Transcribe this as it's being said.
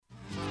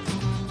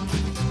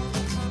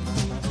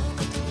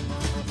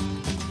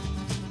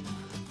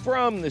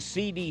From the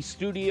Seedy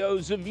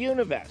studios of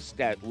Univest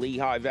at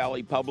Lehigh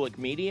Valley Public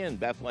Media in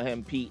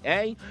Bethlehem,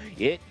 PA,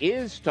 it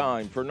is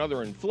time for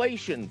another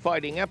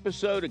inflation-fighting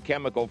episode of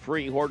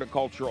chemical-free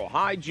horticultural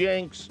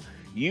hijinks.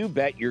 You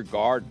bet your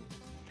garden.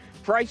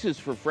 Prices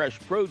for fresh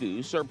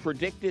produce are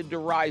predicted to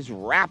rise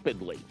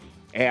rapidly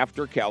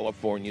after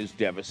California's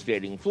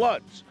devastating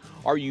floods.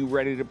 Are you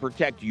ready to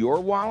protect your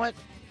wallet?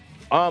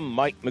 I'm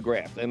Mike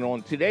McGrath, and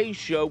on today's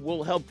show,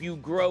 we'll help you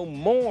grow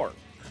more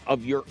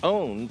of your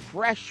own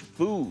fresh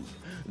food,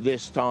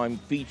 this time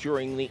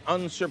featuring the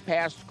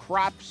unsurpassed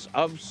crops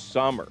of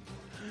summer.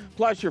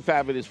 Plus your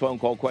fabulous phone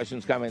call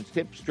questions, comments,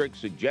 tips, tricks,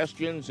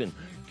 suggestions, and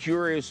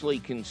curiously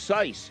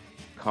concise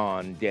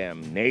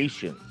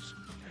condemnations.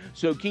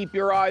 So keep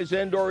your eyes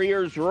and or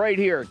ears right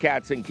here,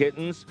 cats and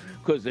kittens,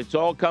 because it's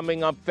all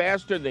coming up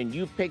faster than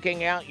you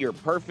picking out your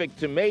perfect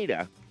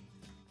tomato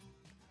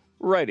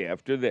right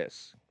after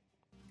this.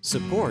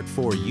 Support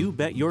for You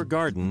Bet Your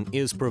Garden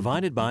is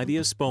provided by the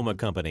Espoma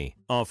Company,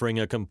 offering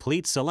a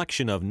complete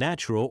selection of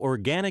natural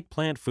organic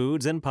plant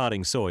foods and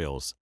potting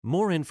soils.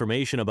 More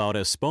information about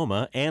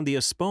Espoma and the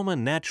Espoma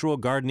Natural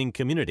Gardening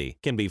Community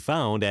can be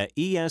found at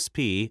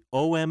espoma.com.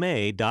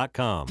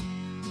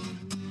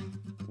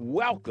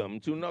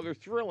 Welcome to another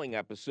thrilling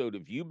episode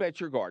of You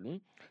Bet Your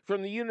Garden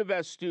from the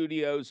Univest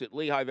studios at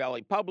Lehigh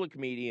Valley Public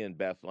Media in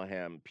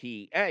Bethlehem,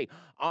 PA.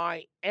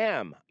 I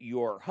am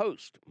your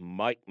host,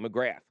 Mike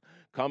McGrath.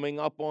 Coming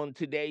up on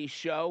today's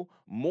show,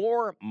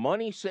 more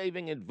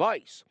money-saving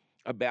advice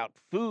about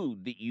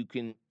food that you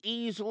can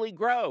easily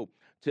grow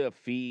to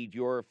feed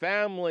your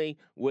family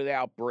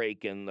without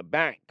breaking the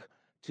bank.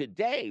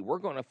 Today, we're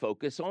going to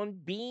focus on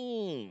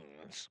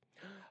beans.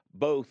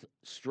 Both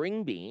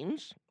string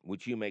beans,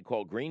 which you may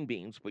call green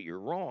beans, but you're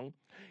wrong,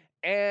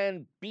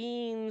 and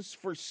beans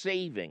for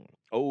saving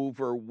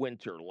over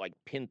winter, like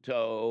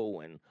pinto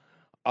and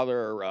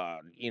other, I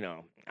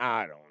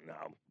don't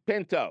know,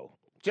 pinto.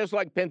 Just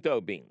like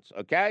pinto beans,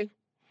 okay?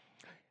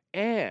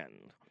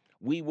 And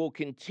we will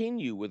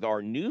continue with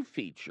our new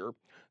feature,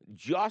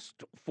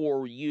 Just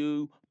for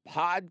You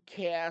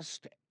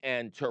podcast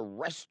and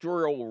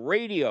terrestrial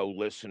radio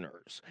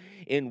listeners,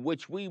 in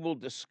which we will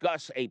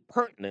discuss a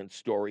pertinent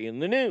story in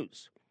the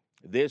news.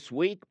 This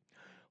week,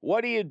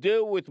 what do you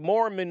do with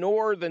more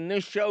manure than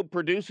this show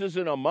produces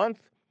in a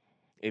month?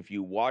 If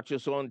you watch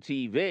us on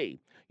TV,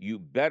 you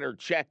better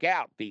check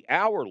out the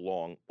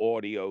hour-long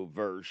audio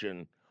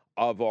version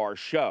of our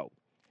show.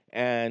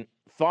 And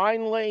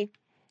finally,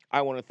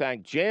 I want to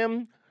thank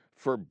Jim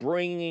for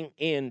bringing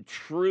in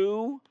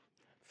true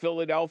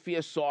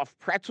Philadelphia soft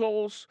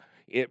pretzels.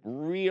 It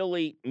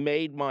really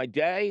made my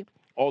day,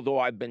 although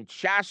I've been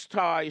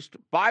chastised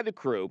by the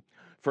crew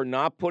for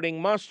not putting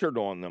mustard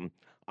on them.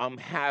 I'm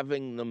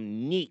having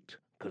them neat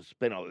because it's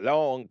been a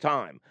long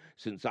time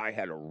since I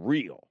had a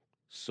real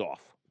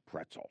soft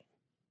pretzel.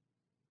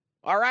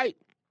 All right.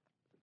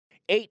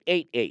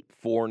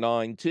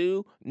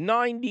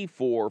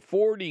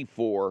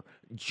 888-492-9444.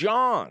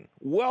 John,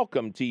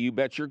 welcome to You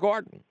Bet Your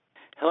Garden.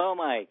 Hello,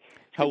 Mike.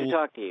 It's good to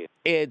talk to you.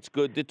 It's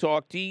good to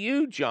talk to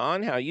you,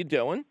 John. How you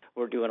doing?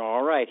 We're doing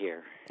all right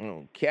here.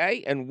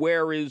 Okay, and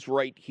where is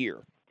right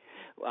here?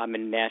 I'm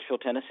in Nashville,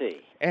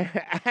 Tennessee.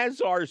 As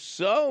are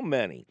so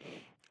many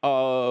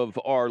of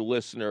our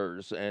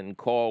listeners and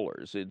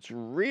callers. It's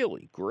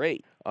really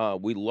great.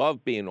 We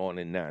love being on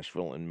in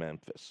Nashville and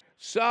Memphis.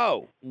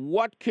 So,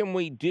 what can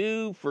we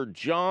do for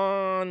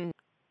John?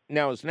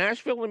 Now, is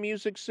Nashville a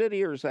Music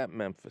City or is that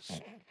Memphis?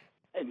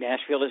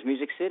 Nashville is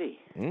Music City.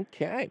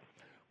 Okay.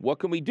 What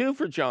can we do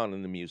for John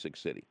in the Music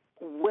City?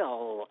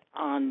 Well,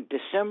 on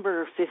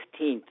December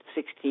 15th,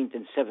 16th,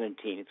 and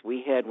 17th,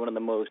 we had one of the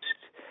most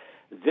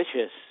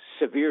vicious,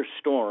 severe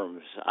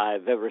storms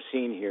I've ever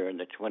seen here in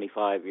the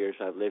 25 years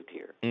I've lived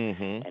here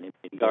and in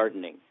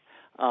gardening.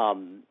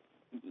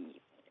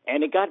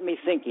 And it got me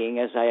thinking,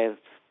 as I have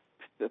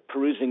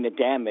perusing the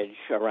damage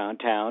around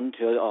town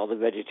to all the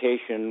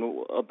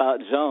vegetation,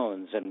 about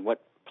zones and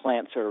what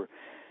plants are,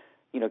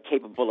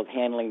 capable of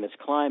handling this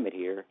climate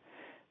here.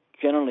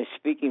 Generally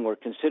speaking, we're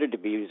considered to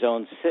be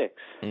zone 6,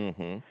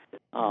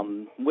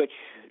 which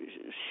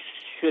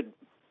should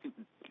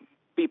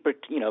be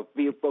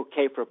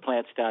okay for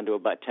plants down to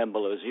about 10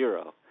 below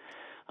zero.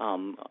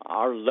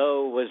 Our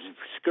low was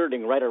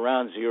skirting right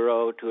around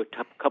zero to a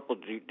couple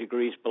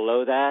degrees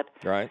below that.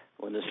 Right.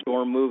 When the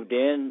storm moved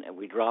in,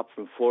 we dropped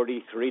from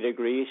 43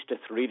 degrees to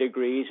 3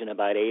 degrees in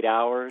about 8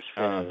 hours,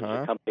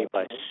 accompanied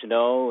by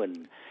snow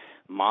and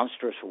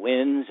monstrous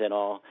winds and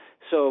all.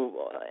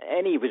 So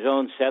any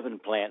Zone 7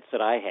 plants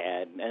that I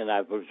had, and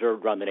I've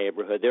observed around the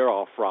neighborhood, they're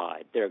all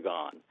fried. They're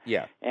gone.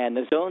 Yeah. And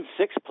the Zone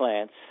 6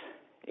 plants,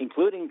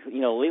 including,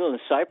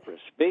 Leland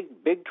cypress,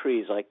 big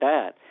trees like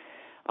that,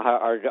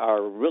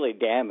 are really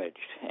damaged.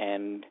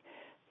 And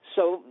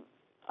so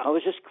I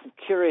was just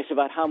curious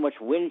about how much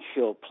wind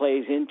chill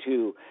plays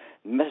into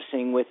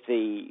messing with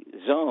the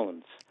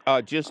zones.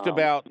 Just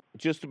about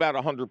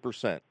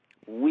 100%.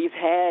 We've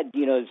had,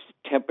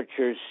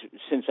 temperatures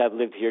since I've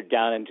lived here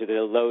down into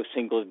the low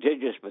single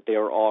digits, but they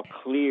are all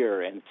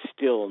clear and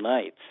still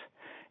nights.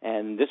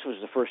 And this was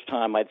the first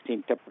time I'd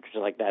seen temperatures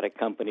like that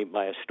accompanied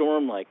by a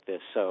storm like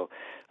this. So,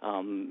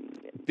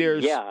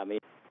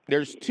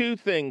 there's two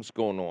things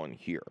going on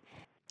here.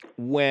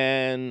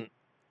 When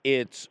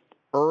it's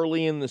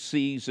early in the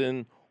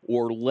season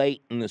or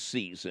late in the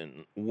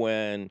season,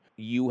 when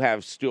you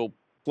have still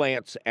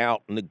plants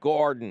out in the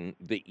garden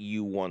that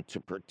you want to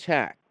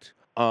protect,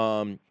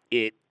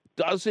 it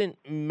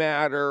doesn't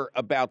matter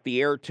about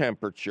the air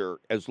temperature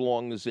as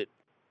long as it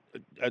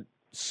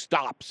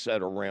stops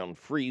at around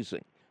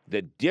freezing.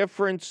 The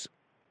difference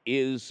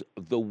is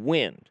the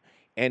wind.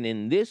 And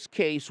in this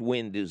case,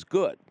 wind is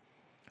good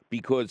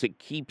because it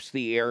keeps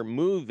the air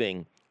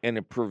moving and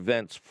it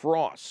prevents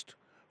frost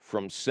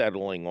from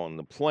settling on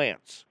the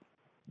plants.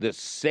 The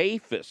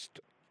safest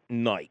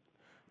night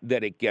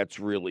that it gets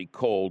really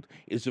cold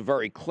is a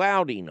very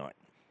cloudy night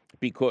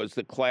because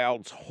the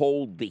clouds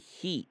hold the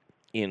heat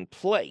in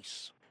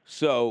place.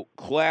 So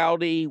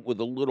cloudy with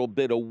a little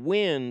bit of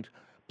wind,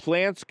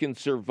 plants can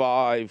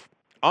survive,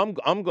 I'm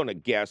going to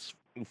guess,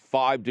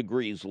 5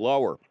 degrees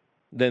lower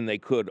than they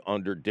could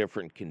under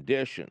different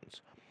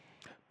conditions.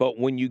 But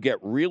when you get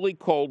really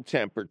cold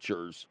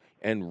temperatures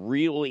and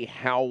really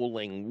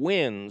howling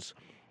winds,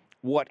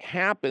 what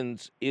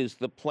happens is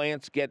the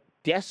plants get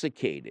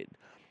desiccated.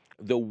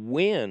 The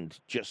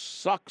wind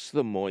just sucks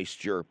the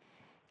moisture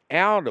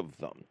out of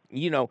them.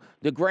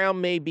 The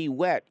ground may be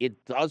wet.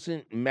 It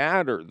doesn't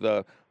matter.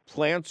 The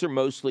plants are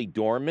mostly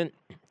dormant.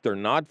 They're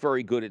not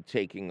very good at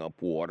taking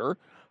up water.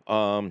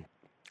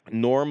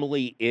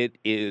 Normally it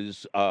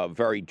is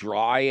very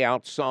dry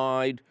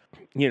outside,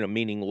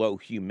 meaning low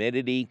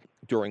humidity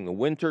during the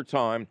winter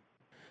time.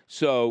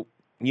 So,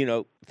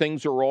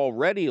 things are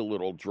already a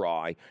little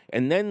dry.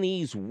 And then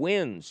these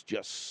winds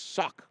just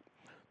suck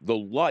the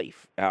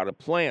life out of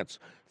plants.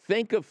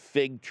 Think of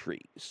fig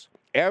trees.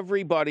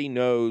 Everybody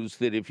knows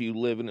that if you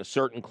live in a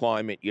certain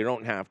climate, you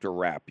don't have to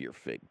wrap your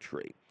fig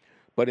tree.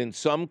 But in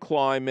some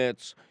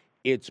climates,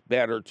 it's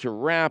better to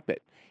wrap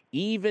it.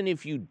 Even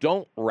if you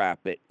don't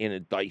wrap it in a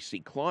dicey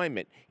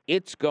climate,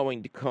 it's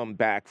going to come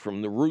back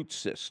from the root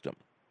system.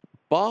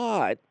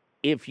 But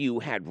if you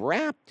had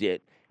wrapped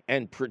it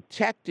and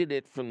protected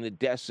it from the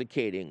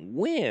desiccating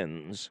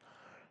winds,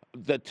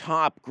 the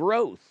top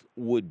growth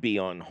would be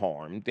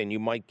unharmed, and you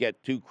might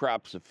get 2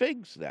 crops of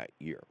figs that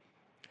year.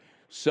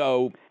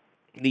 So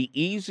the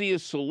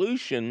easiest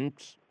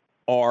solutions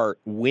are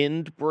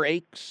wind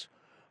breaks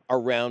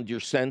around your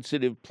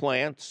sensitive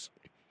plants,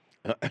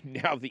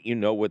 now that you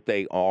know what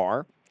they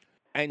are.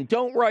 And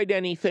don't write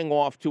anything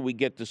off till we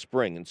get to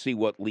spring and see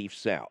what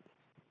leafs out.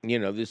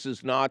 This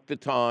is not the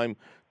time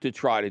to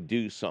try to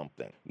do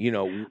something.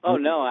 Oh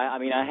no!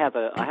 I have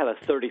a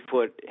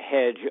 30-foot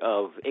hedge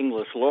of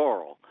English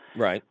laurel,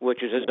 right,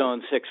 which is a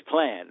Zone 6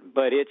 plant,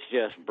 but it's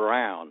just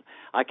brown.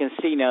 I can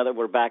see now that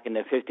we're back in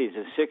the 50s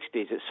and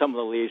 60s that some of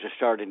the leaves are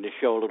starting to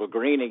show a little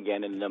green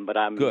again in them. But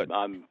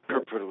I'm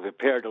perfectly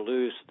prepared to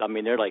lose.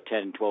 They're like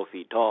 10, 12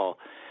 feet tall.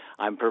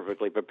 I'm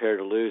perfectly prepared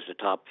to lose the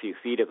top few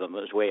feet of them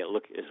as the way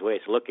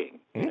it's looking.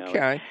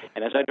 Okay.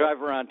 And as I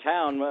drive around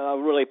town, a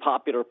really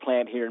popular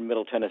plant here in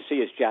Middle Tennessee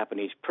is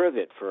Japanese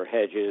privet for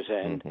hedges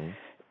and,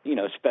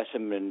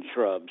 specimen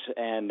shrubs.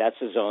 And that's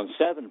a Zone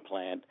 7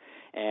 plant.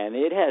 And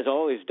it has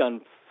always done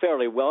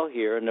fairly well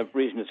here. And the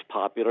reason it's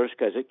popular is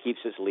because it keeps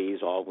its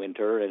leaves all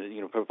winter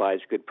and,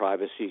 provides good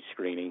privacy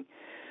screening.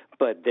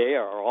 But they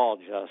are all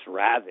just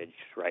ravaged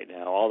right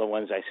now. All the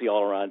ones I see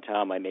all around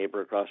town, my neighbor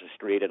across the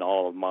street and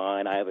all of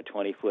mine. I have a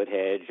 20-foot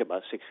hedge,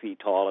 about 6 feet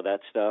tall of that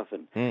stuff.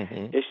 And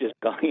it's just,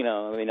 all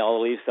the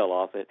leaves fell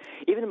off it.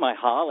 Even my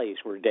hollies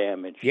were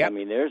damaged. Yep.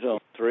 There's only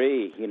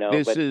 3,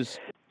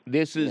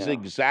 This is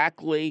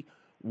exactly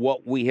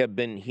what we have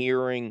been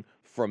hearing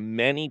from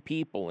many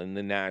people in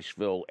the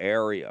Nashville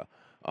area.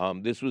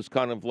 This was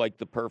kind of like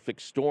the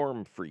perfect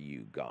storm for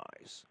you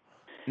guys.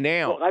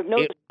 Now, I've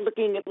noticed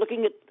looking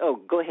at.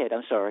 Oh, go ahead.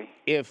 I'm sorry.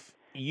 If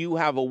you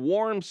have a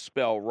warm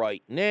spell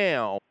right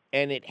now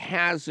and it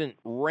hasn't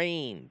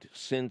rained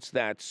since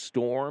that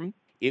storm,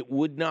 it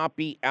would not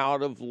be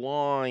out of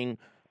line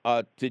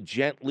to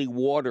gently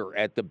water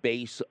at the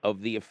base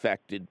of the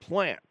affected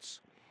plants.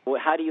 Well,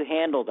 how do you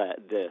handle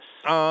this?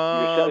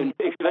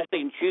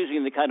 Especially in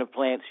choosing the kind of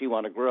plants you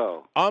want to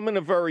grow. I'm in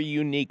a very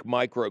unique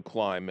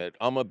microclimate.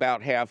 I'm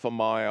about half a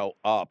mile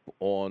up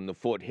on the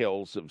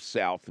foothills of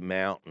South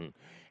Mountain,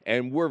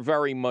 and we're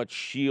very much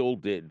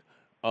shielded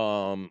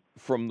from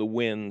the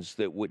winds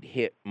that would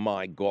hit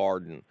my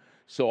garden.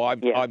 So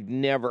I've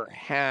never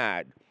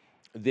had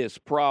this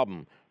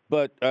problem.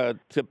 But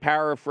to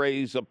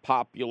paraphrase a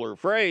popular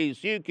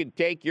phrase, you can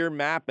take your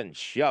map and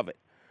shove it,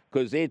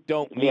 because it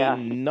don't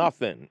mean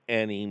nothing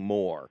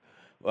anymore.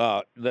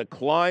 The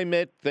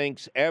climate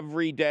thinks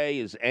every day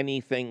is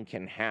anything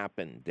can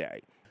happen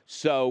day.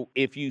 So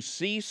if you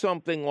see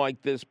something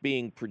like this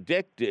being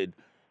predicted,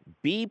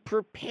 be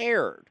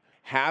prepared.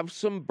 Have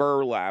some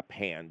burlap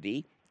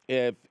handy.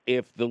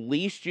 If the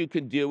least you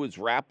can do is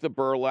wrap the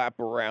burlap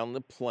around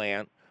the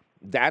plant,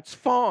 that's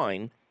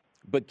fine,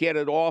 but get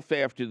it off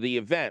after the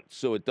event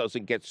so it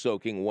doesn't get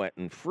soaking wet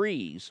and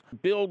freeze.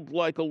 Build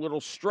like a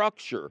little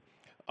structure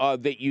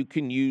that you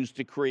can use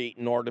to create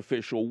an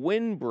artificial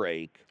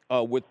windbreak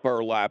with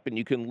burlap, and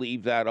you can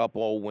leave that up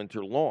all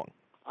winter long.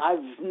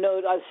 I've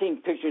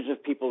seen pictures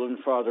of people in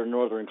farther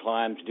northern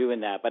climes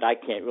doing that, but I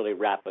can't really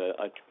wrap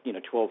a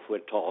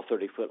 12-foot tall,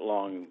 30-foot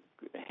long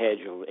hedge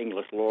of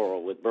English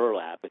laurel with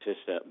burlap. It's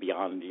just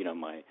beyond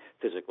my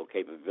physical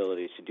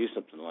capabilities to do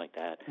something like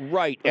that.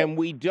 Right, but, and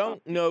we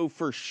don't know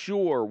for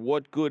sure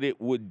what good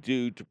it would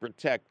do to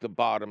protect the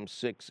bottom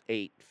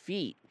 6-8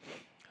 feet.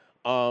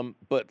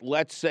 But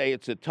let's say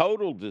it's a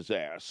total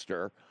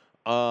disaster.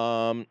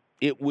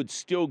 It would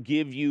still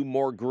give you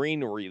more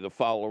greenery the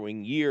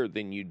following year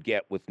than you'd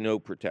get with no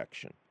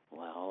protection.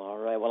 Well, all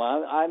right. Well,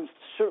 I'm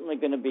certainly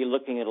going to be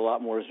looking at a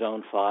lot more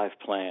Zone 5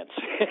 plants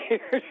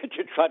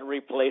to try to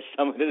replace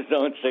some of the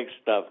Zone 6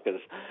 stuff,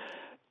 because,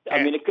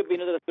 it could be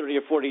another 30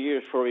 or 40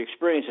 years before we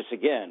experience this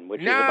again,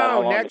 which is about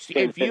how long it's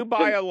been. If you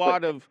buy a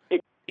lot of...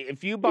 It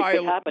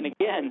could happen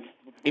again.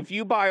 If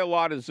you buy a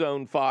lot of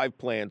Zone 5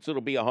 plants,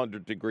 it'll be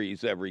 100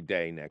 degrees every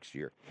day next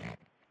year.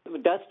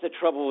 That's the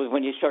trouble with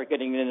when you start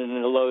getting into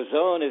the low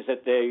zone, is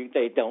that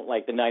they don't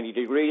like the 90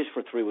 degrees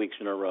for 3 weeks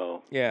in a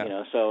row.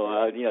 Yeah.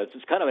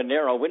 It's kind of a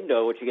narrow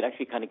window, which you can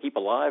actually kind of keep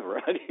alive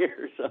around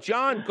here. So.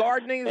 John,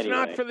 gardening is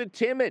not for the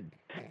timid.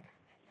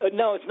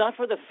 No, it's not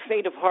for the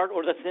faint of heart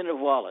or the thin of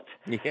wallet.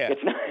 Yeah.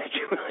 It's not.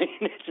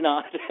 It's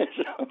not.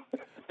 So.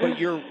 But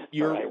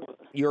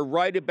you're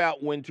right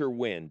about winter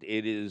wind.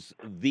 It is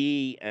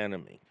the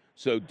enemy.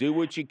 So do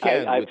what you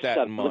can with that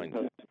in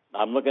mind.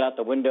 I'm looking out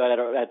the window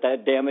at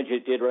that damage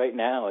it did right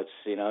now. It's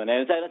and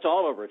it's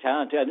all over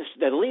town too. And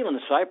the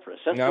Leland cypress,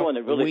 that's the one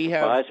that really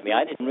surprised me.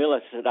 I didn't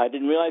realize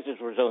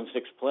this were Zone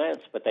 6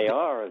 plants, but they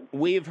are.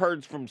 We've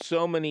heard from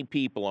so many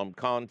people. I'm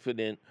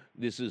confident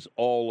this is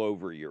all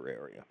over your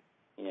area.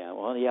 Yeah,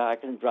 well, I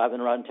can driving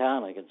around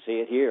town. I can see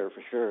it here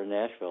for sure in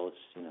Nashville. It's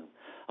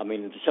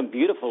some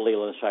beautiful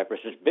Leland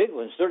cypresses, big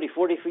ones, 30,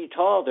 40 feet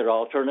tall. They're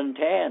all turning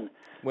tan.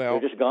 Well,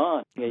 they're just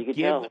gone. Yeah, you can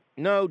tell.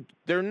 No,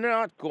 they're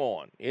not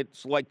gone.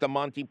 It's like the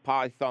Monty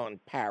Python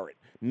parrot.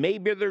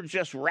 Maybe they're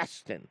just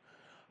resting.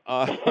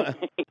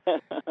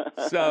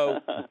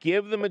 So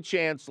give them a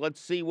chance. Let's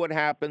see what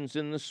happens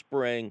in the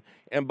spring.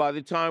 And by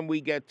the time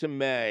we get to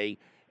May,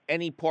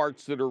 any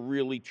parts that are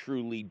really,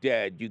 truly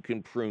dead, you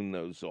can prune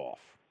those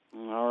off.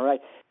 All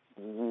right.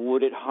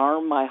 Would it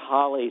harm my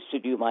hollies to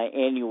do my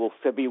annual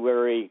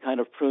February kind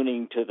of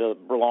pruning to the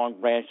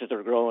long branches that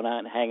are growing out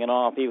and hanging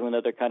off, even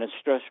though they're kind of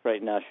stressed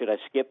right now? Should I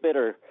skip it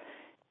or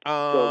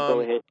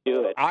go ahead and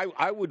do it?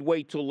 I would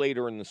wait till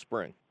later in the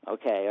spring.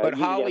 Okay. But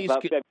hollies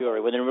about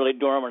February, when they're really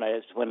dormant,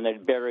 when the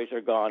berries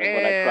are gone, is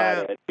when I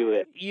try to do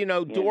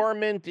it.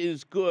 Dormant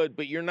is good,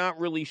 but you're not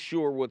really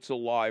sure what's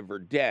alive or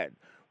dead.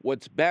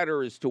 What's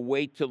better is to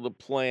wait till the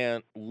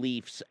plant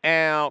leafs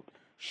out,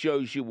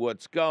 shows you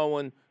what's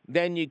going.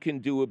 Then you can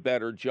do a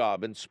better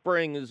job. And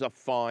spring is a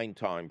fine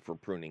time for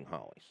pruning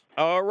hollies.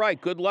 All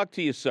right. Good luck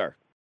to you, sir.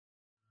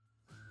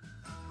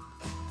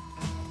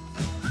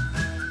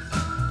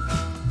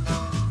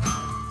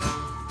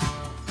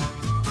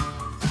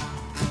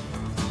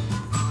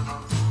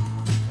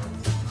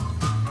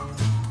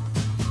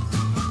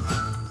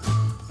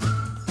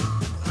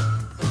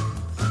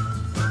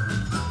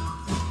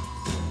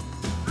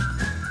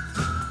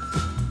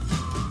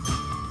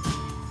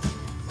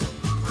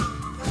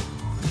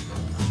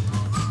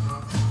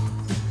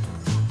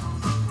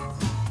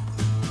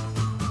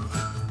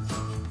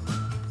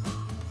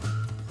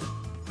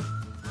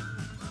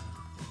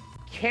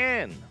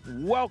 Ken,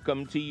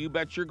 welcome to You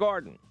Bet Your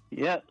Garden.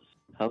 Yes.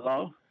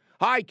 Hello?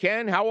 Hi,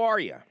 Ken. How are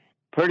you?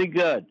 Pretty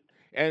good.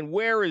 And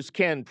where is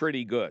Ken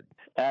pretty good?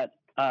 At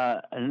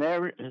an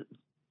area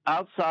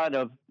outside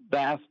of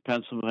Bath,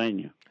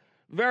 Pennsylvania.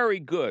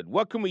 Very good.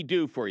 What can we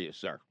do for you,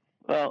 sir?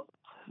 Well,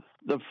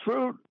 the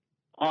fruit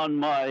on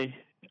my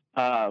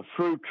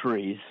fruit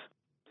trees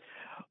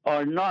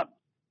are not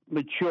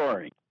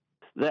maturing.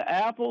 The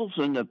apples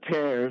and the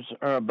pears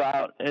are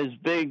about as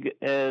big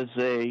as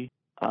a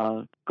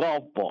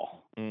golf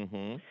ball.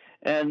 Mm-hmm.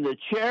 And the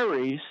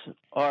cherries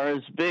are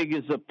as big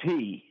as a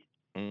pea.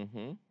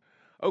 Mm-hmm.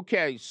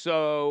 Okay,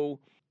 so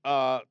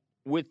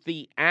with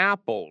the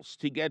apples,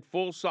 to get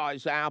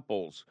full-size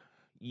apples,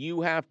 you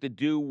have to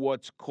do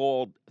what's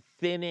called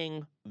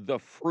thinning the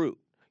fruit.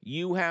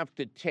 You have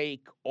to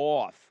take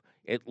off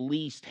at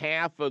least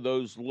half of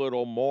those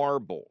little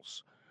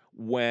marbles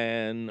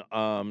when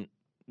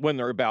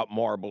they're about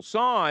marble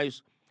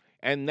size,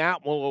 and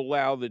that will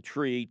allow the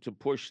tree to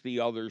push the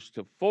others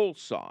to full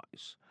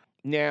size.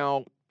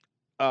 Now,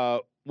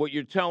 what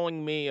you're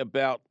telling me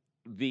about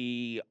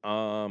the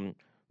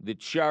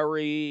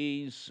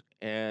cherries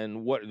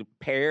and the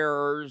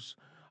pears,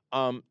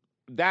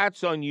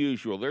 that's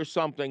unusual. There's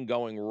something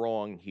going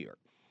wrong here.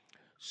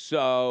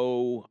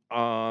 So,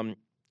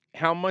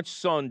 how much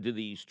sun do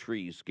these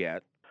trees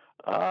get?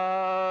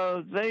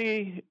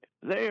 They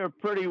are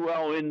pretty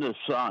well in the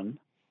sun.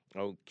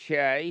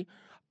 Okay.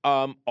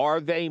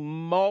 Are they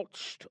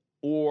mulched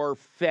or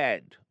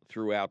fed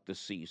throughout the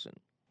season?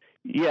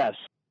 Yes.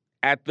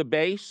 At the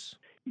base?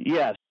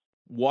 Yes.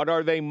 What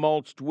are they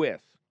mulched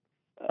with?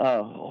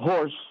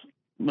 Horse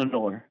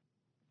manure.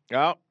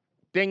 Oh,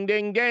 ding,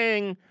 ding,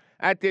 ding.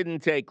 That didn't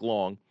take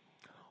long.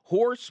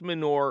 Horse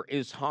manure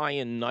is high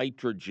in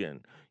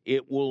nitrogen.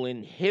 It will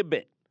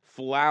inhibit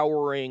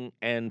flowering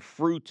and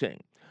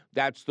fruiting.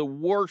 That's the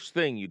worst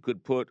thing you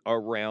could put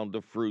around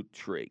a fruit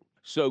tree.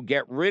 So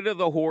get rid of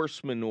the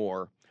horse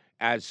manure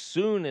as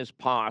soon as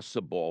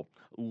possible.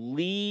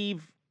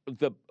 Leave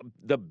the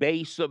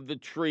base of the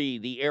tree,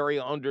 the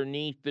area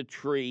underneath the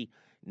tree,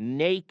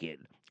 naked,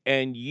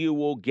 and you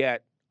will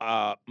get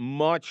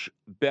much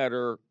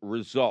better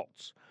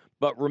results.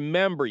 But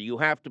remember, you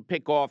have to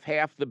pick off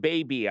half the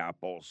baby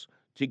apples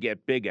to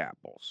get big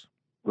apples.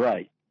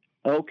 Right.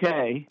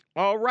 Okay.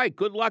 All right.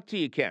 Good luck to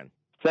you, Ken.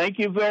 Thank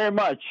you very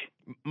much.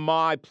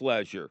 My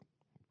pleasure.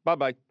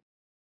 Bye-bye.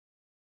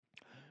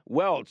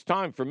 Well, it's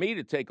time for me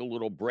to take a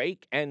little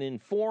break and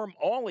inform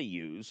all of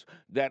yous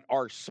that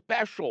our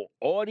special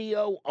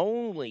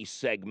audio-only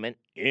segment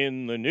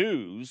in the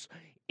news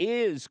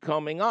is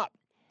coming up.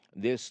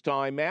 This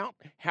time out,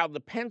 how the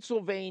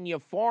Pennsylvania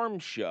Farm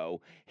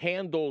Show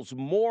handles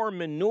more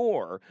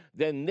manure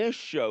than this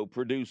show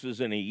produces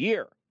in a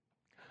year.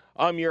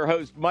 I'm your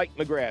host, Mike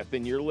McGrath,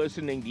 and you're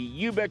listening to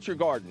You Bet Your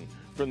Garden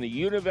from the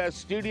Univest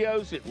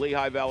Studios at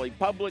Lehigh Valley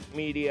Public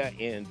Media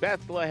in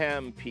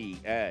Bethlehem,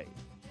 PA.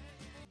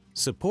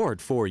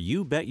 Support for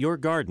You Bet Your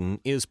Garden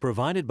is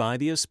provided by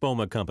the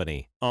Espoma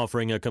Company,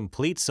 offering a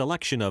complete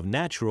selection of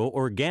natural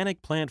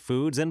organic plant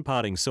foods and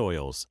potting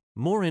soils.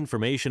 More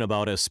information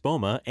about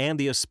Espoma and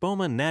the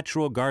Espoma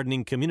Natural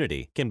Gardening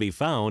Community can be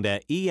found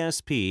at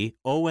espoma.com.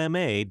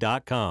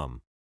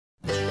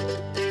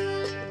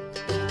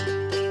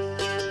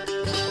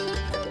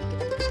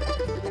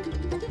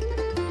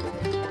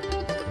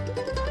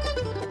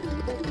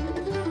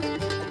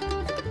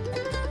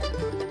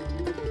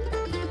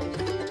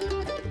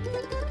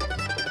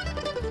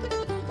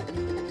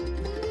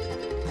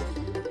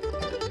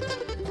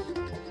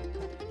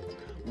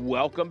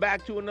 Welcome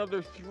back to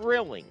another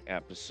thrilling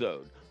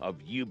episode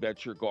of You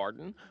Bet Your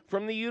Garden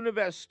from the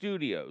Univest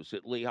Studios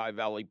at Lehigh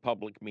Valley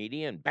Public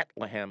Media in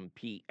Bethlehem,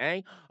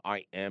 PA.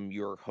 I am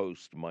your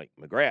host, Mike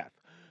McGrath.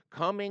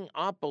 Coming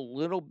up a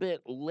little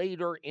bit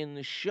later in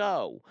the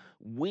show,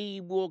 we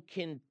will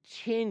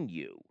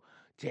continue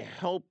to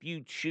help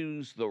you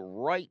choose the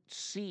right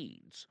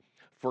seeds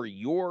for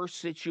your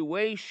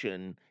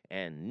situation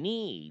and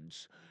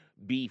needs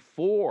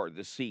before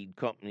the seed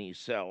companies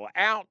sell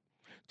out.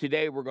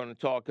 Today, we're going to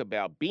talk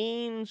about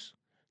beans,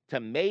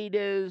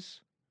 tomatoes,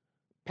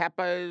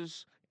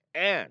 peppers,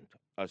 and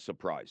a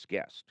surprise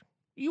guest.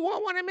 You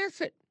won't want to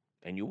miss it,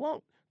 and you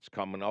won't. It's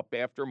coming up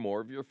after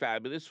more of your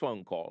fabulous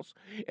phone calls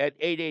at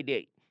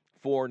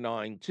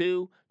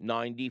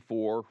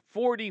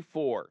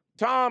 888-492-9444.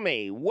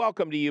 Tommy,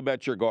 welcome to You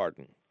Bet Your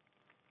Garden.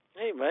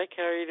 Hey, Mike,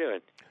 how are you doing?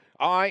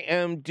 I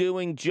am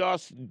doing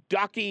just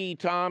ducky,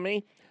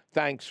 Tommy.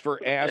 Thanks for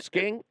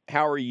asking.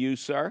 How are you,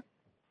 sir?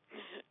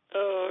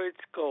 Oh,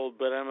 it's cold,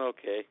 but I'm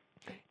okay.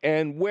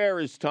 And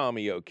where is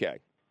Tommy okay?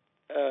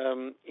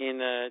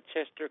 In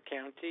Chester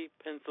County,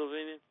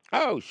 Pennsylvania.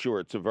 Oh,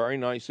 sure. It's a very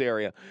nice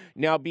area.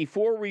 Now,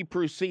 before we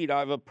proceed, I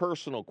have a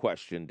personal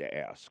question to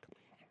ask.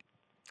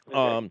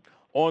 Okay.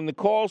 On the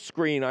call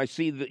screen, I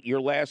see that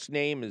your last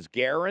name is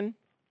Guerin.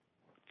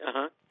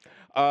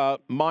 Uh-huh.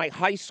 My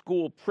high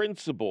school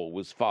principal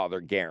was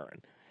Father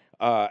Guerin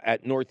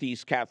at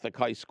Northeast Catholic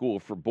High School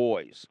for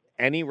Boys.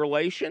 Any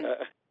relation?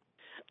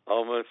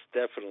 Almost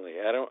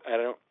definitely. I don't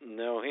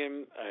know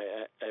him.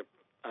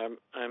 I'm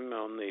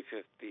only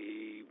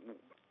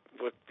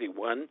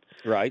 51.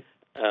 Right.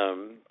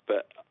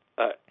 But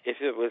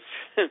if it was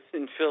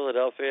in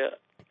Philadelphia,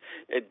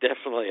 it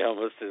definitely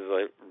almost is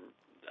like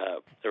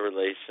a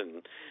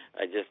relation.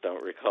 I just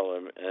don't recall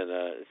him.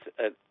 And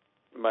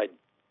my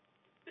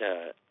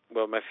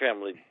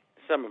family,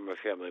 some of my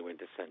family went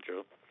to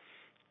Central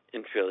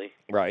in Philly.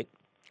 Right.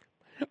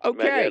 Okay.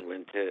 My dad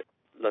went to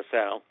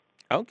LaSalle.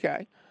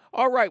 Okay.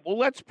 All right. Well,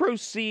 let's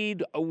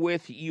proceed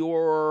with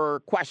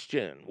your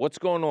question. What's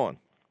going on?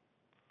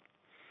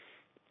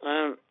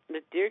 The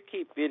deer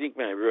keep eating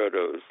my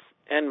rhodos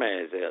and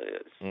my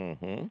azaleas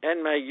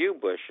and my yew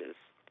bushes.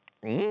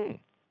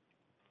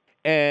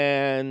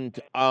 And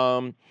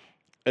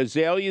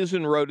azaleas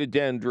and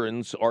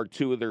rhododendrons are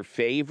two of their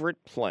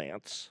favorite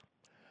plants.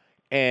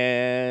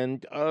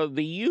 And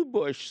the yew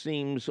bush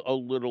seems a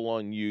little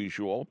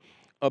unusual,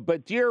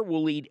 but deer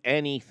will eat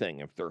anything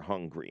if they're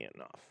hungry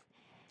enough.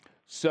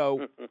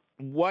 So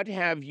what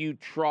have you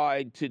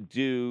tried to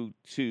do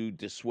to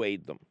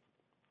dissuade them?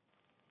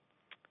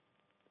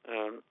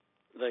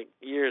 Like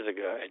years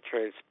ago, I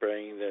tried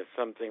spraying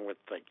something with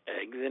like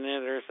eggs in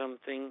it or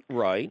something.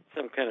 Right.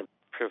 Some kind of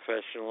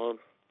professional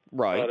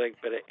right. product,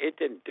 but it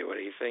didn't do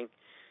anything.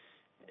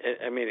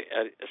 I mean,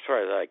 as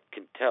far as I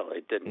can tell,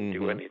 it didn't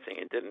do anything.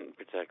 It didn't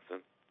protect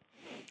them.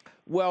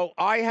 Well,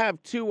 I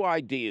have two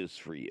ideas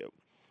for you.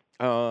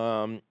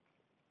 And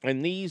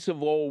these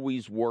have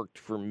always worked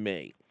for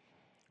me.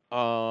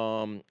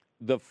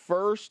 The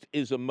first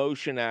is a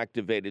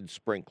motion-activated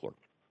sprinkler.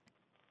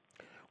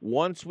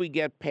 Once we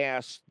get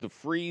past the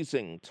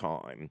freezing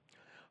time,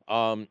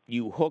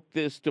 You hook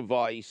this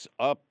device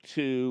up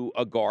to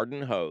a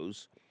garden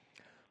hose,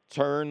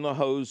 turn the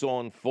hose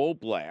on full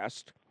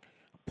blast,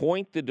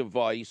 point the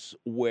device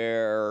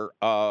where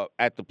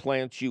at the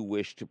plants you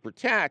wish to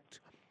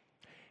protect,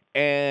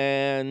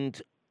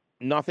 and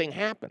nothing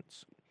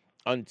happens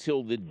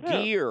until the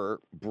deer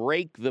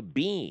break the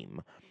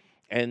beam.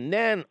 And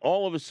then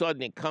all of a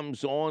sudden it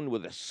comes on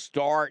with a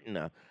start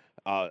and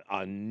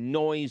a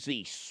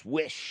noisy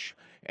swish,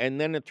 and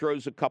then it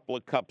throws a couple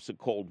of cups of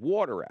cold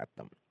water at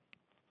them.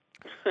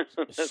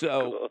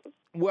 So, cool.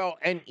 well,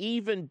 and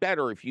even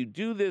better, if you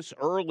do this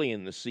early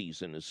in the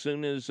season, as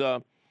soon as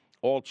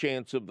all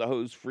chance of the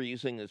hose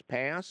freezing is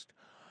past,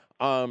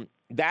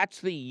 that's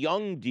the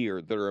young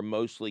deer that are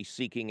mostly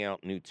seeking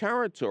out new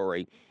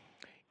territory.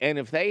 And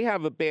if they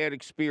have a bad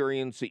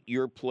experience at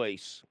your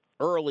place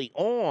early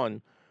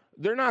on,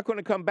 they're not going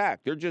to come back.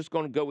 They're just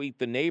going to go eat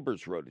the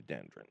neighbor's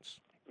rhododendrons.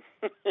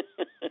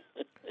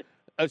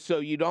 So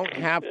you don't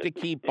have to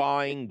keep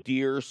buying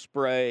deer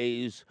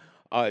sprays.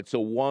 It's a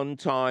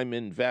one-time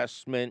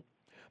investment.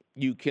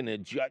 You can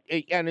adjust,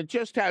 and it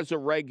just has a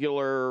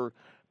regular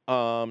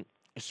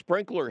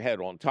sprinkler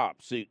head on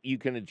top, so you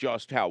can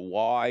adjust how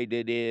wide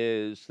it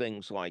is,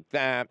 things like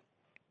that.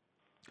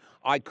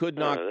 I could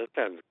not. Oh, that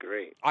sounds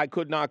great. I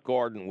could not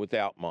garden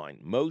without mine.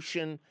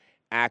 Motion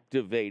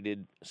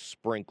activated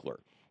sprinkler.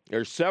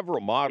 There's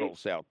several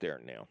models out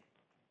there now.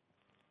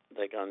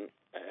 Like on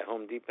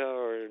Home Depot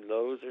or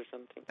Lowe's or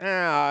something?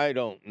 I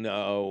don't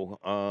know.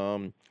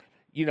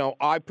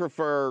 I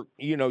prefer,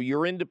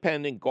 your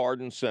independent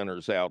garden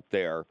centers out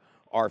there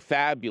are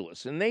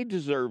fabulous, and they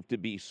deserve to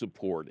be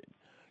supported.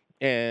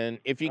 And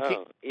if you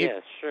can,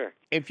 sure.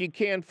 If you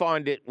can't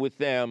find it with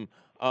them,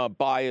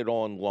 buy it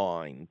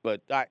online.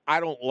 But I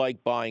don't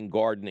like buying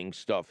gardening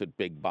stuff at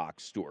big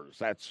box stores.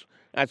 That's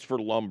for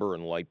lumber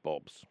and light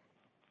bulbs.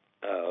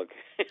 Oh,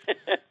 okay.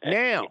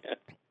 Now,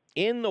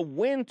 in the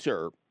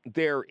winter,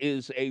 there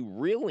is a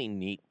really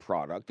neat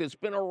product that's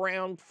been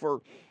around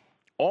for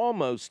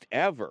almost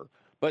ever,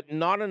 but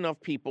not enough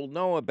people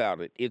know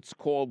about it. It's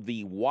called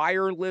the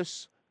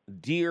wireless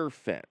deer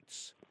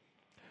fence.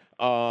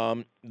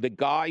 The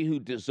guy who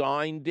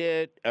designed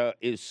it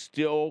is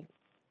still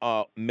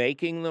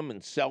making them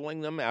and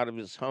selling them out of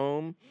his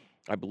home,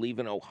 I believe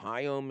in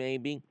Ohio,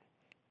 maybe.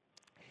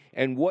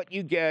 And what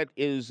you get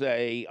is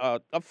a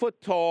foot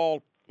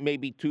tall,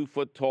 maybe 2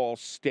 foot tall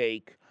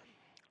stake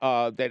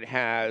that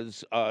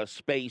has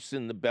space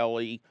in the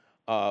belly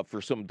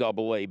for some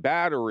AA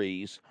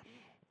batteries.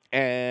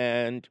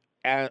 And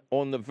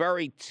on the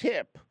very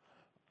tip,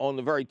 on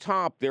the very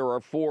top, there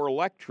are 4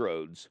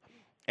 electrodes,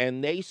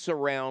 and they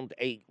surround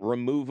a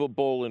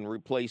removable and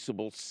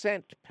replaceable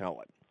scent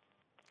pellet.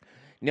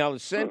 Now, the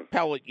scent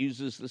pellet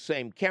uses the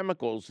same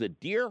chemicals that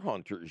deer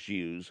hunters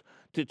use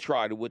to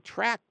try to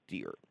attract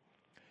deer.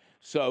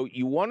 So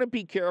you want to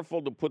be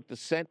careful to put the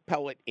scent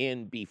pellet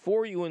in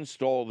before you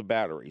install the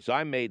batteries.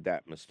 I made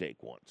that mistake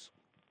once.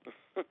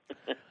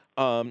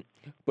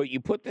 But you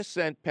put the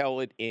scent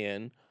pellet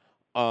in,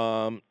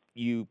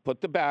 you put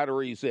the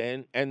batteries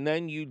in, and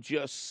then you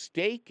just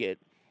stake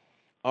it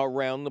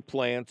around the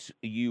plants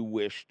you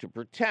wish to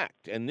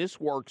protect. And this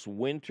works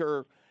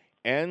winter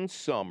and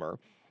summer.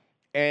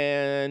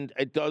 And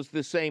it does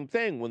the same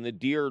thing. When the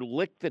deer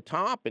lick the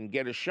top and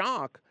get a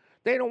shock,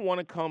 they don't want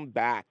to come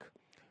back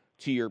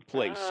to your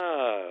place.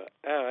 Oh,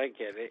 I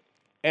get it.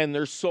 And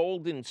they're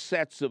sold in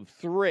sets of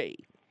 3.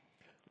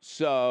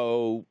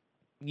 So,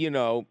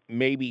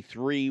 maybe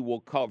 3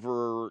 will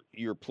cover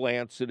your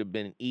plants that have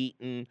been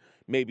eaten.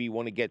 Maybe you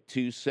want to get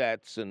 2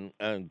 sets and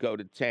go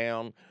to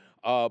town.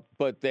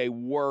 But they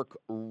work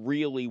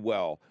really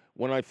well.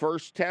 When I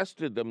first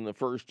tested them the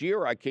first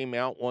year, I came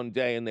out one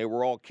day and they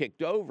were all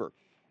kicked over.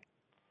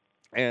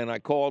 And I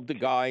called the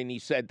guy and he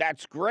said,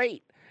 "That's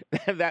great.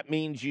 That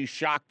means you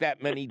shocked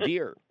that many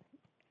deer."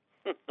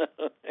 Okay,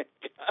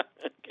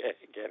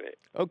 get it.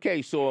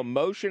 Okay, so a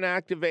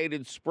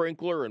motion-activated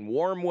sprinkler in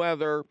warm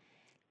weather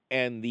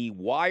and the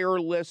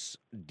wireless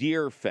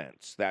deer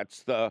fence.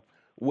 That's the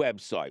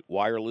website,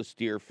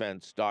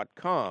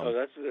 wirelessdeerfence.com. Oh,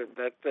 that's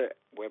the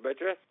web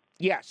address?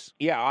 Yes.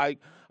 Yeah,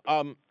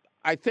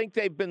 I think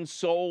they've been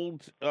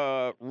sold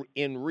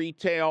in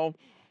retail.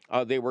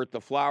 They were at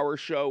the flower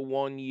show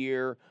one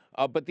year.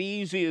 But the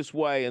easiest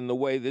way and the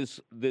way this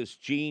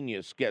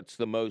genius gets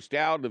the most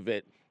out of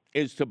it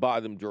is to buy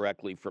them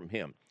directly from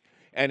him.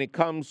 And it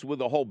comes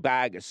with a whole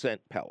bag of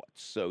scent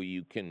pellets, so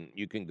you can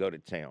go to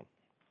town.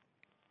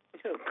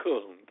 Oh,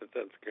 cool.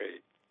 That's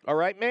great. All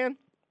right, man?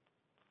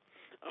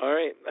 All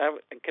right.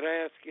 Can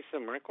I ask you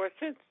some more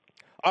questions?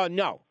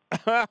 No.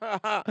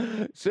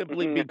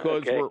 Simply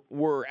because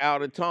we're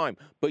out of time.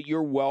 But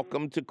you're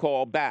welcome to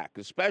call back,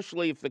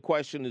 especially if the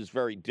question is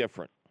very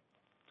different.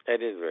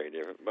 It is very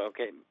different. But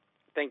okay.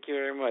 Thank you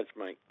very much,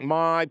 Mike.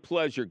 My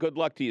pleasure. Good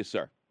luck to you,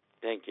 sir.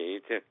 Thank you.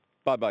 You too.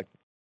 Bye-bye.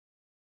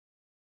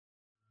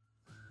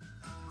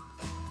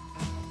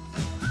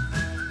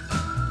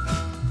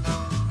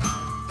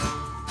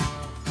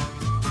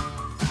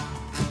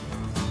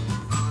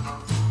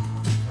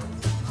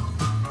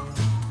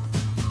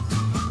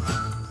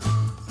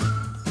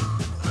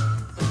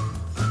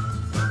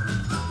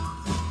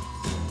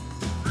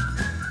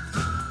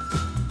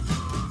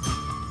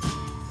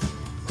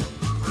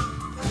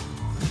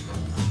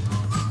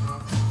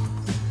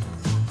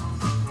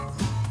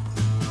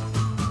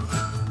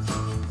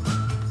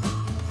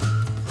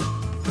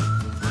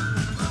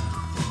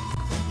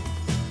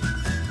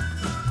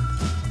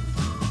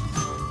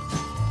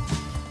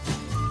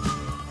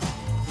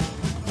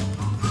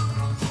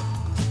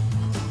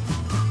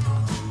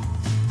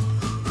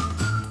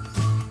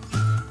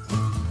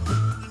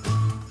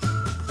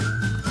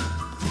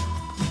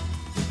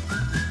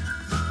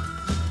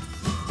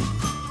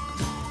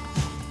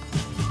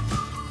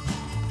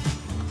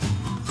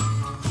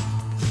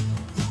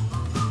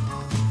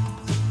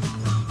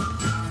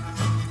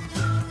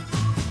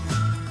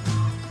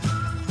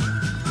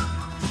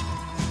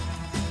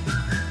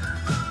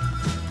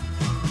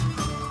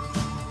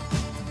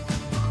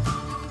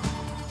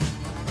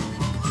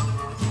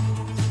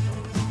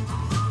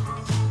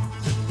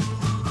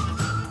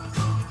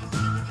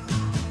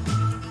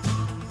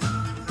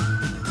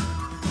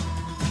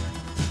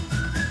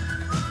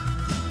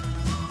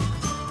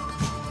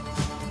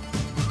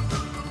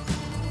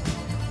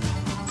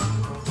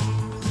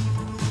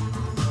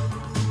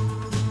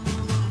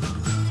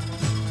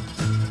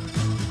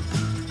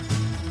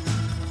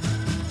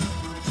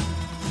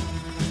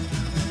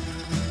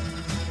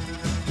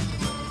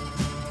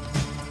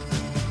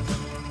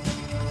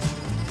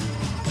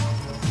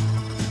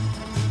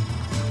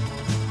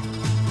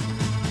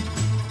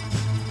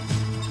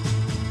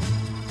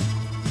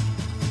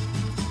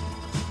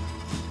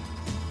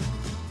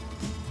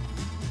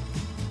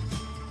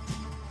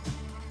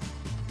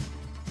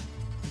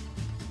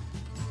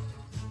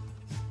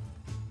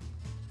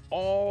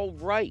 All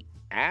right,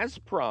 as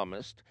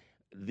promised,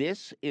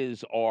 this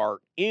is our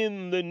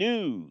In the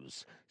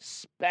News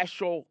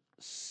special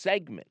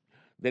segment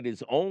that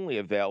is only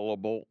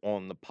available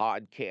on the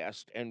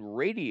podcast and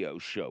radio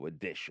show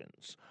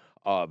editions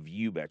of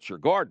You Bet Your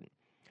Garden.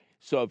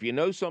 So if you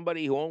know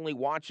somebody who only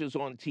watches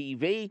on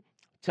TV,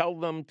 tell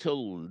them to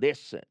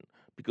listen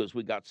because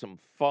we got some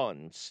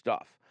fun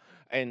stuff.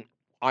 And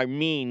I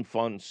mean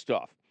fun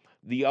stuff.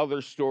 The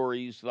other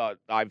stories that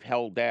I've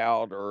held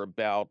out are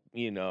about,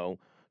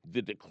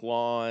 the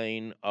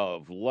decline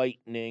of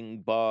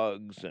lightning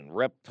bugs and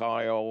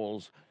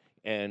reptiles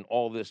and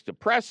all this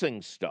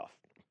depressing stuff.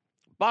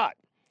 But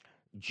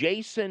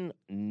Jason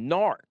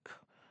Nark,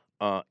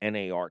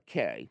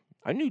 N-A-R-K,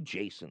 I knew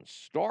Jason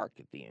Stark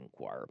at the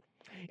Inquirer.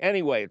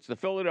 Anyway, it's the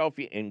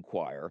Philadelphia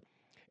Inquirer,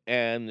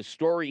 and the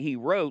story he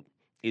wrote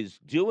is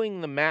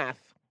doing the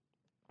math,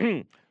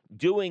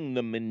 doing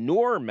the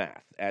manure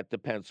math at the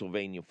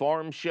Pennsylvania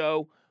Farm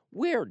Show.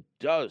 Where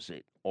does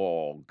it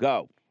all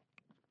go?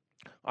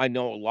 I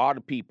know a lot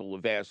of people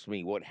have asked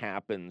me what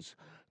happens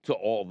to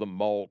all the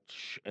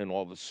mulch and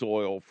all the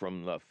soil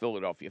from the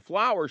Philadelphia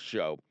Flower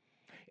Show,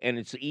 and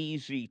it's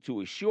easy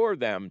to assure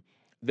them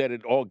that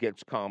it all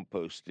gets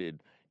composted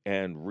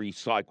and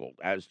recycled,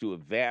 as do a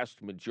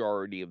vast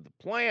majority of the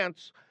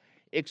plants,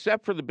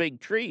 except for the big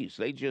trees.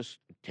 They just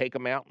take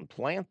them out and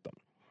plant them.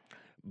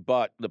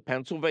 But the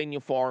Pennsylvania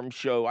Farm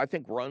Show, I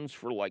think, runs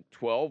for like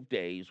 12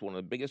 days, one of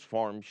the biggest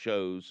farm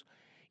shows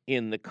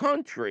in the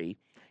country.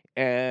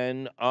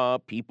 And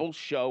people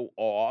show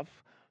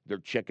off their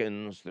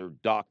chickens, their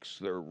ducks,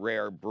 their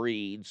rare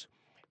breeds,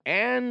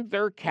 and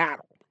their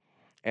cattle.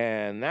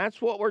 And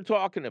that's what we're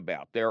talking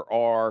about. There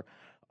are,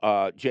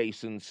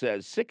 Jason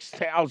says,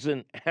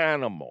 6,000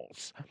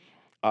 animals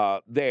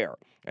there.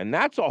 And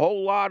that's a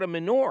whole lot of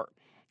manure.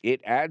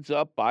 It adds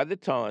up by the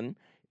ton,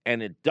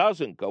 and it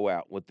doesn't go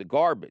out with the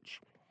garbage.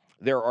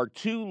 There are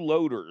 2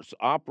 loaders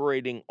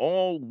operating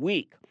all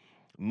week,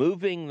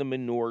 moving the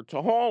manure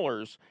to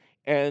haulers,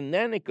 and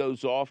then it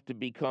goes off to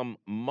become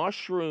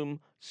mushroom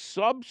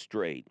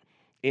substrate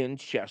in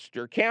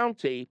Chester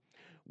County,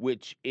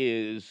 which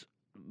is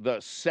the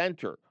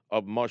center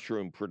of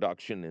mushroom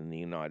production in the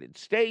United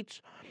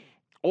States,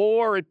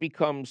 or it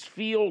becomes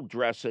field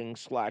dressing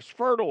 /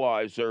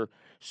 fertilizer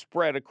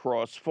spread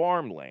across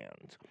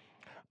farmland.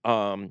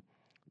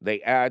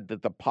 They add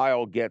that the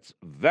pile gets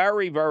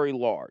very, very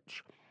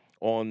large.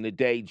 On the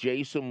day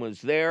Jason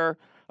was there,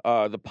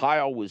 the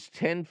pile was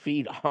 10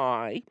 feet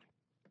high,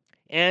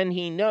 and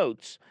he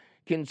notes,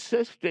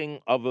 consisting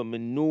of a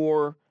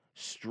manure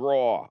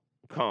straw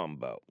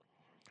combo.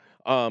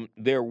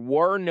 There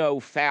were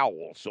no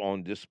fowls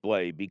on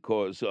display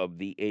because of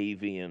the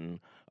avian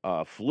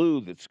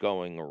flu that's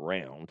going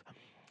around.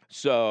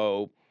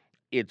 So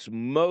it's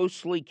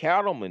mostly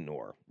cattle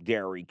manure,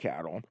 dairy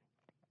cattle.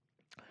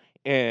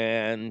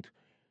 And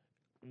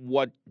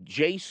what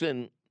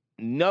Jason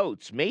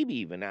notes, maybe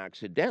even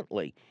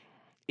accidentally,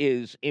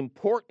 is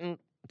important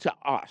to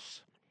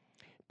us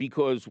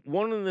because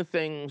one of the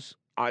things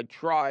I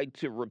try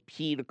to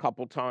repeat a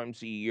couple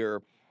times a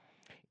year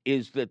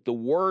is that the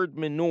word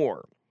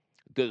manure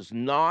does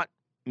not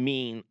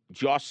mean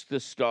just the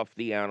stuff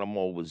the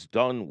animal was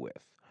done with.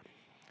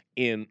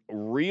 In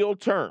real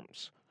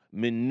terms,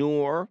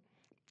 manure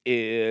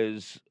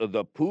is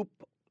the poop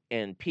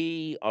and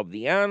pee of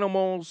the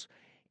animals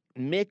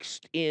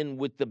mixed in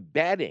with the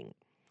bedding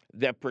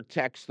that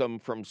protects them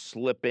from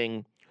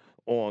slipping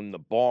on the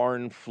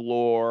barn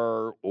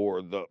floor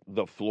or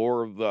the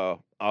floor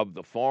of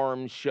the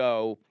farm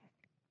show.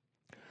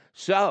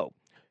 So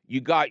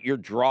you got your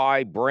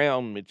dry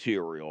brown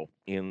material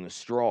in the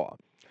straw.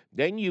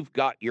 Then you've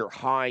got your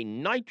high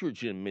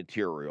nitrogen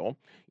material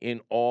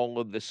in all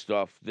of the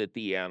stuff that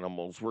the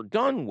animals were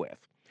done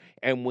with.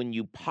 And when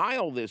you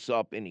pile this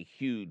up in a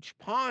huge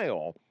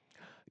pile,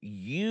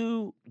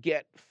 you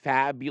get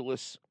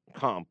fabulous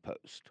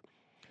compost.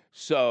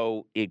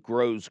 So it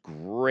grows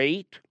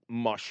great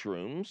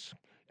mushrooms.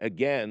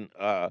 Again,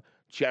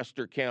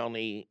 Chester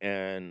County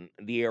and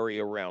the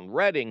area around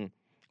Reading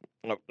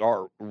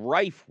are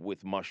rife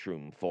with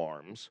mushroom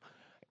farms.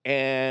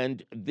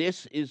 And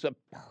this is a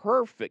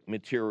perfect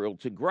material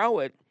to grow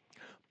it,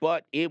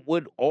 but it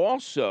would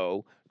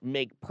also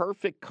make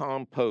perfect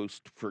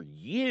compost for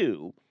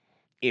you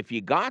if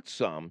you got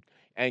some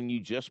and you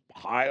just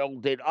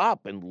piled it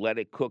up and let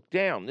it cook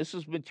down. This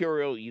is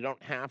material you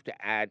don't have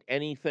to add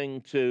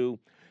anything to.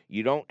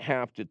 You don't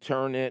have to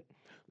turn it.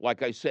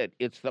 Like I said,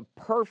 it's the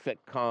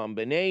perfect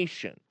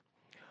combination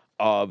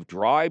of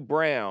dry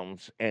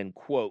browns and,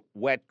 quote,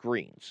 wet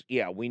greens.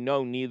 Yeah, we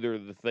know neither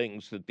of the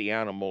things that the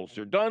animals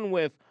are done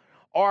with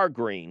are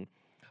green,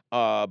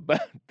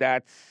 but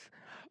that's,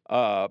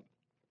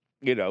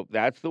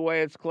 that's the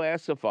way it's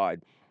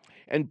classified.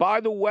 And by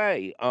the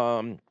way,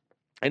 an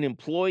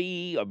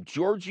employee of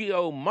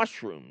Giorgio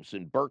Mushrooms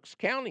in Berks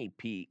County,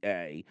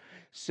 PA,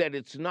 said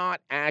it's not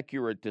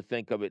accurate to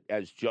think of it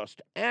as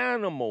just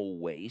animal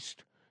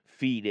waste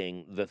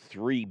feeding the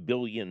 $3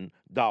 billion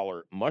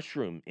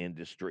mushroom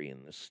industry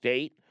in the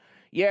state.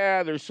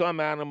 Yeah, there's some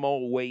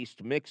animal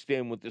waste mixed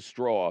in with the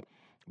straw,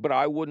 but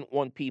I wouldn't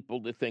want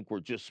people to think we're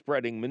just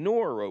spreading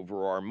manure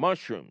over our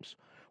mushrooms.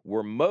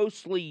 We're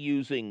mostly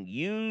using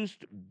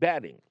used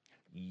bedding,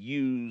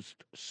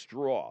 used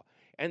straw.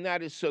 And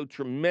that is so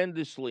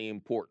tremendously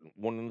important.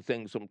 One of the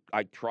things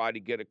I try to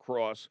get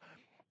across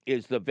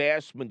is the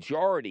vast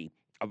majority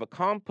of a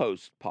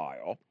compost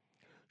pile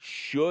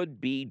should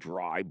be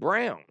dry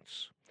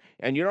browns.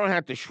 And you don't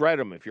have to shred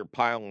them if you're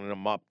piling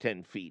them up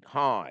 10 feet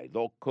high.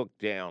 They'll cook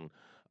down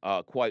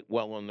quite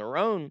well on their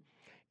own.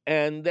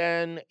 And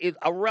then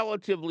a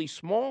relatively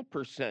small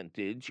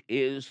percentage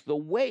is the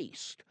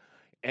waste.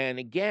 And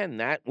again,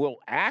 that will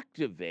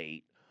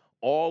activate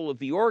all of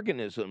the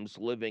organisms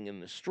living in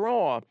the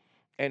straw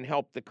and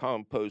help the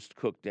compost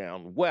cook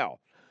down well.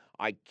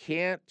 I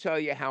can't tell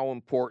you how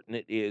important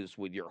it is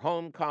with your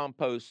home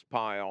compost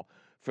pile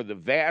for the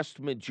vast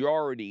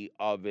majority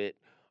of it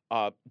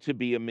to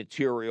be a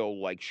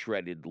material like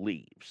shredded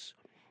leaves,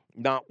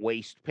 not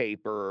waste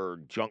paper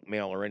or junk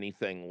mail or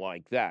anything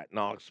like that. And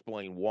I'll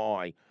explain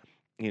why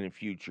in a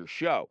future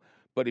show.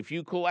 But if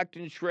you collect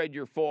and shred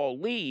your fall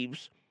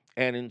leaves,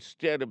 and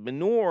instead of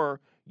manure,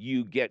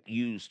 you get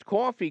used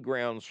coffee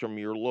grounds from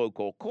your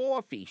local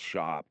coffee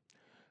shop,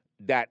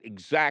 that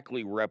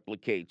exactly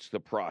replicates the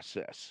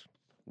process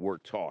we're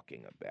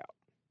talking about.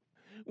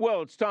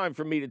 Well, it's time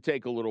for me to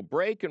take a little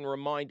break and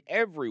remind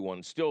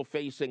everyone still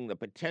facing the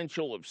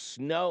potential of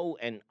snow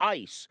and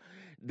ice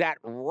that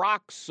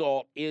rock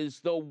salt is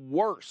the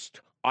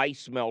worst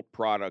ice melt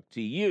product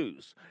to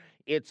use.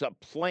 It's a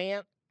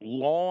plant,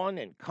 lawn,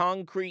 and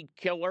concrete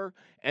killer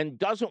and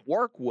doesn't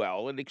work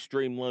well at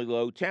extremely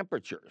low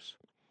temperatures.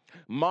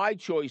 My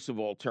choice of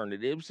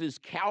alternatives is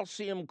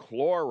calcium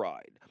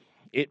chloride.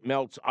 It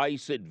melts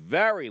ice at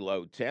very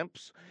low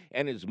temps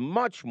and is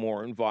much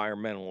more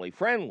environmentally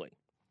friendly.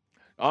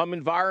 I'm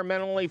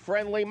environmentally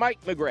friendly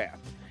Mike McGrath,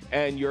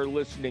 and you're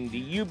listening to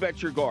You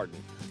Bet Your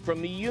Garden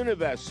from the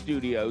Univest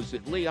studios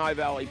at Lehigh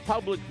Valley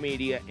Public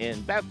Media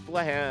in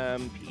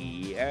Bethlehem,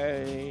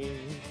 PA.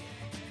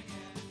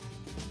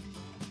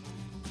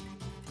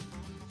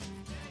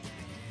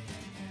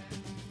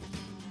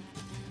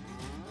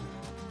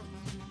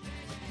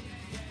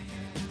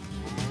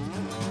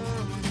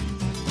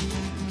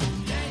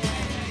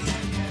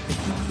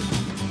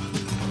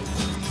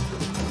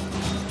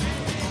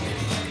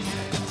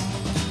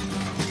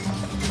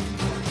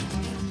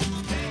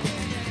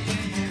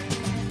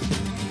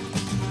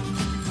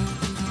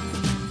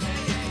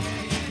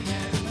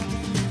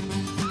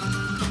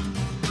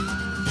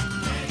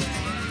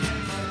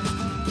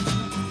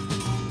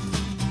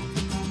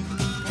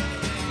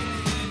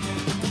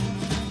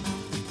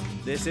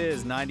 This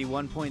is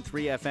 91.3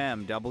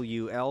 FM,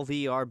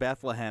 WLVR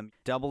Bethlehem,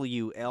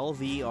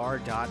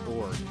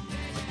 WLVR.org.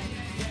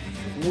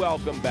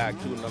 Welcome back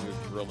to another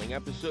thrilling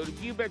episode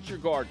of You Bet Your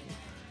Garden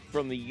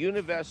from the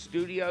Univest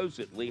studios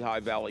at Lehigh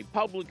Valley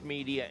Public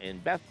Media in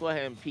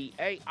Bethlehem,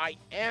 PA. I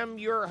am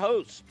your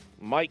host,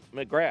 Mike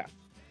McGrath,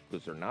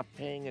 because they're not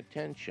paying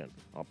attention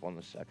up on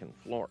the second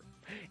floor.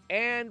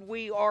 And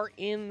we are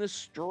in the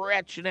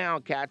stretch now,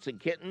 cats and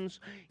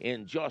kittens.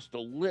 In just a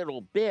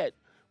little bit,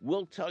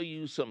 we'll tell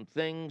you some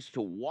things to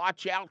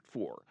watch out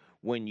for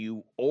when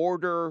you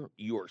order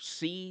your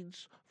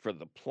seeds for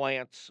the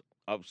plants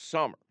of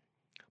summer.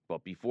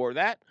 But before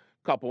that,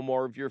 a couple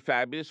more of your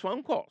fabulous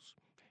phone calls.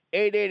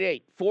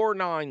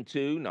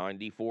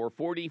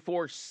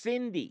 888-492-9444.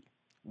 Cindy,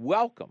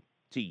 welcome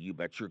to You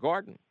Bet Your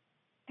Garden.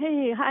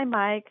 Hey, hi,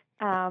 Mike.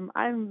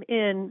 I'm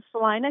in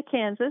Salina,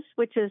 Kansas,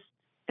 which is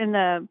in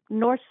the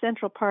north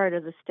central part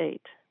of the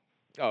state.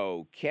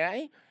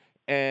 Okay.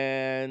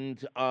 And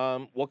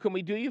what can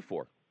we do you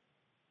for?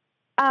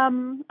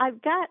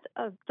 I've got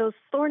those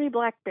thorny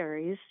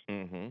blackberries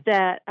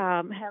that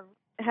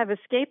have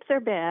escaped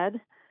their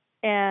bed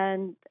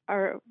and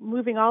are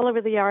moving all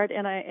over the yard,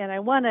 and I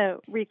want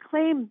to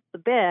reclaim the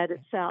bed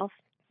itself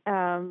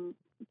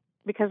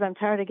because I'm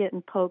tired of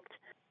getting poked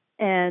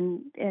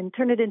and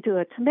turn it into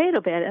a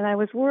tomato bed. And I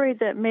was worried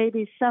that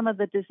maybe some of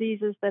the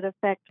diseases that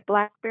affect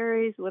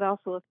blackberries would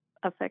also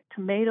affect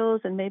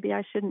tomatoes, and maybe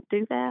I shouldn't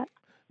do that.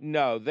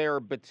 No,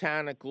 they're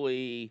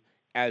botanically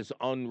as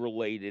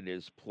unrelated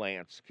as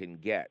plants can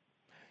get.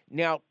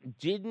 Now,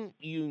 didn't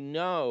you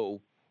know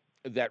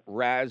that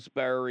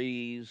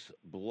raspberries,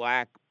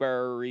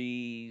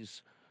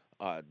 blackberries,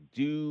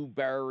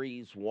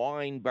 dewberries,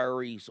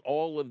 wineberries,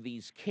 all of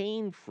these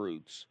cane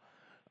fruits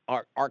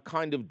are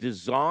kind of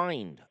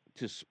designed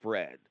to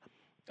spread?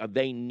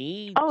 They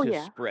need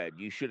to spread.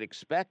 You should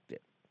expect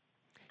it.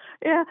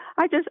 Yeah,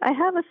 I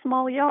have a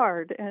small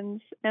yard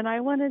and I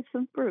wanted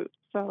some fruit.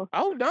 So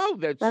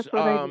that's what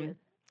I did.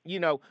 You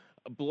know,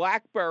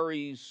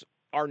 blackberries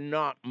are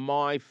not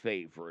my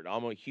favorite.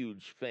 I'm a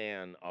huge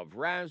fan of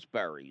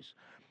raspberries.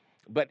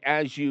 But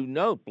as you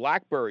know,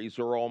 blackberries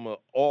are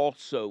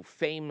also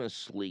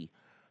famously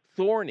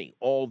thorny,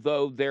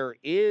 although there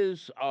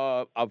is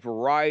a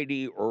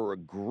variety or a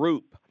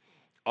group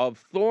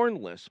of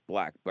thornless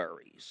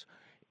blackberries,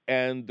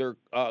 and they're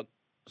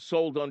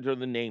sold under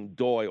the name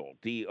Doyle,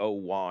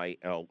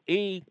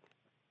 D-O-Y-L-E.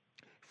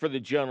 for the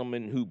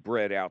gentleman who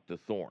bred out the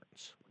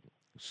thorns.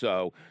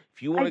 So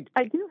if you want to,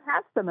 I do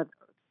have some of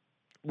those.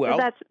 well,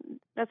 so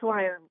that's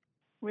why I'm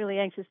really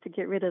anxious to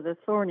get rid of the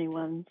thorny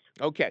ones.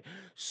 Okay,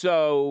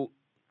 so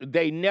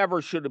they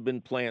never should have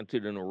been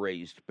planted in a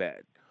raised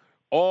bed.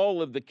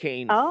 All of the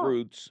cane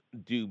fruits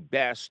do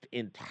best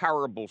in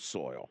terrible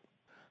soil.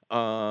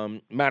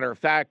 Matter of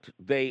fact,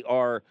 they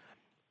are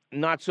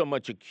not so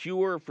much a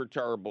cure for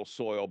terrible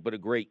soil, but a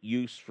great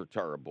use for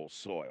terrible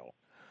soil.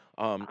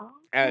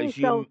 As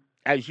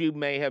you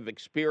may have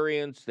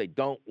experienced, they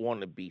don't want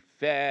to be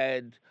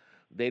fed.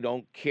 They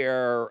don't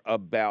care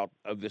about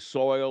the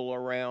soil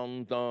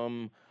around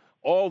them.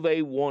 All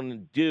they want to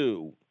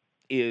do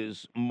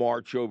is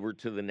march over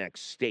to the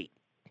next state.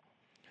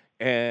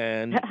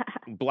 And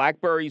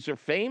blackberries are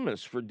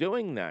famous for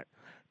doing that.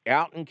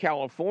 Out in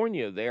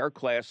California, they are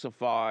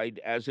classified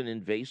as an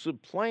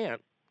invasive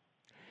plant.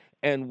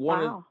 And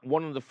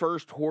one of the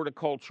first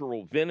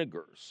horticultural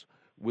vinegars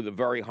with a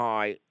very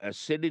high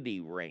acidity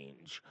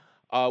range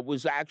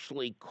was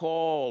actually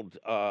called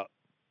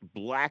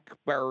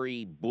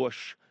blackberry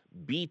bush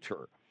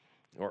beater,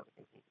 or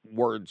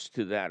words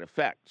to that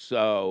effect.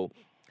 So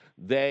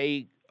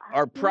they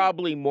are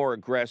probably more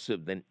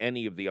aggressive than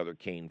any of the other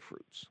cane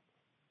fruits.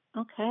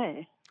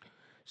 Okay.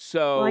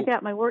 So I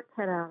got my work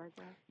cut out, I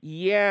guess.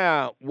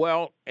 Yeah,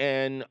 well,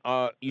 and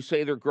you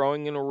say they're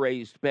growing in a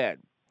raised bed.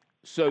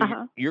 So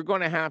you're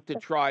going to have to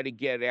try to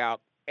get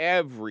out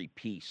every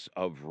piece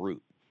of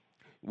root,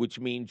 which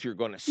means you're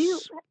going to...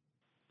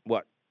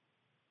 What?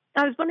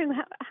 I was wondering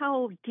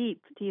how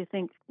deep do you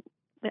think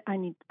that I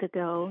need to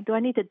go? Do I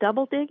need to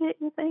double dig it,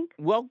 you think?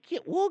 Well,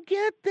 we'll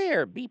get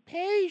there. Be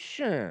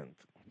patient.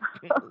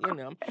 You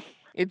know,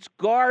 it's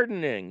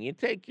gardening. You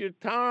take your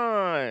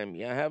time.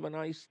 You have an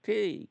iced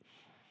tea.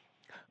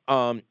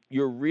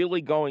 You're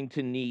really going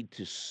to need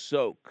to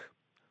soak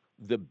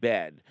the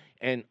bed,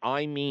 and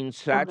I mean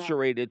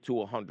saturate it to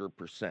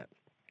 100%.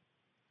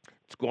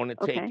 It's going to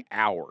take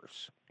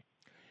hours.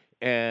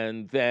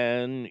 And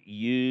then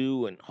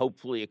you and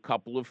hopefully a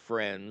couple of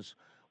friends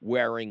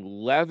wearing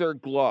leather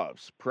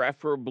gloves,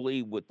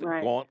 preferably with the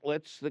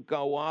gauntlets that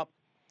go up,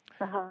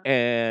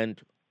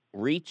 and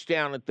reach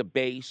down at the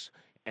base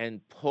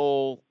and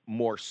pull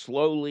more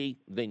slowly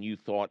than you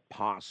thought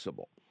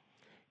possible.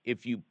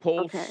 If you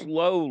pull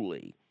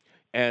slowly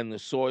and the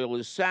soil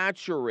is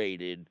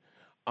saturated,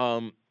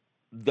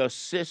 the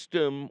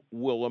system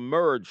will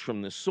emerge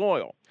from the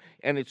soil.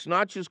 And it's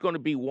not just going to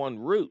be one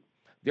root.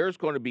 There's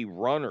going to be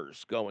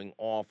runners going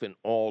off in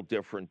all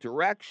different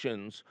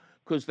directions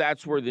because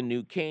that's where the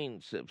new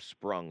canes have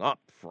sprung up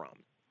from.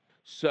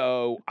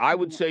 So I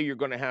would say you're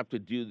going to have to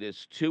do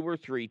this 2 or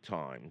 3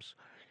 times.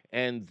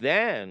 And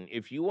then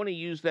if you want to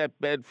use that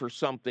bed for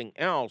something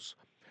else,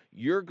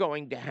 you're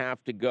going to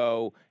have to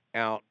go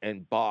out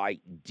and buy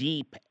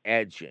deep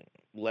edging,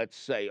 let's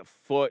say a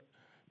foot,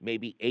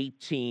 maybe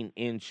 18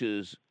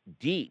 inches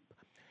deep,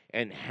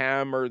 and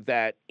hammer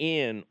that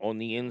in on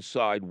the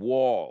inside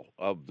wall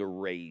of the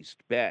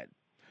raised bed,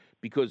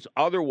 because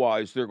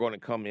otherwise they're going to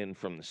come in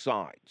from the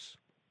sides.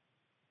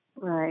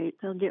 Right,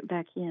 they'll get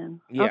back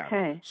in. Yeah.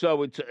 Okay.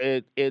 So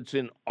it's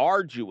an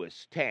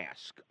arduous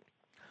task,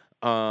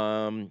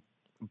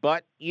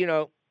 but you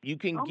know you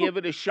can give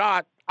it a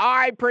shot.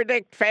 I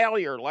predict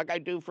failure, like I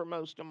do for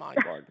most of my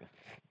garden.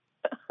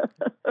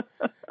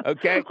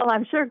 Okay. Well,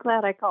 I'm sure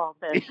glad I called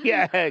then.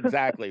 Yeah,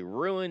 exactly.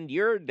 Ruined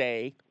your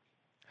day.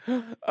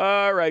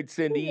 All right,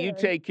 Cindy, you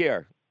take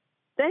care.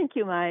 Thank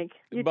you, Mike.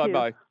 You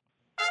Bye-bye. too.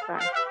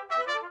 Bye.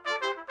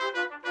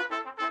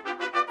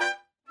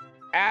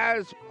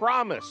 As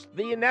promised,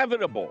 the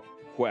inevitable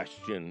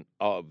question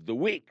of the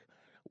week,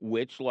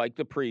 which, like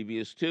the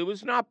previous 2,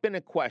 has not been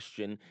a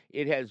question.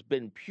 It has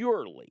been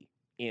purely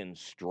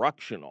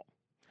instructional.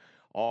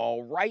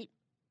 All right,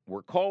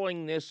 we're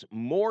calling this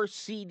MORE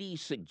Seedy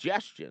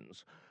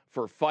suggestions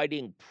for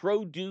fighting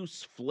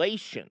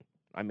Produce-flation.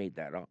 I made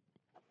that up.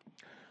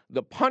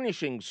 The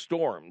punishing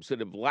storms that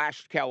have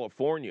lashed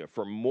California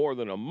for more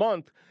than a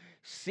month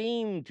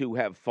seem to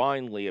have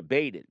finally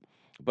abated,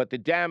 but the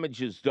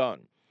damage is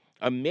done.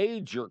 A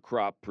major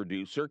crop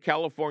producer,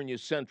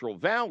 California's Central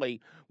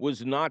Valley,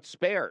 was not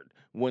spared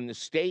when the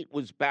state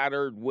was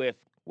battered with,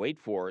 wait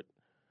for it,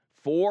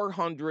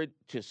 400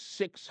 to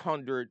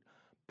 600%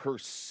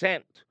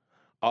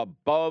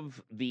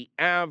 above the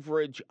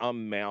average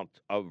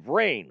amount of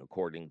rain,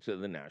 according to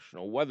the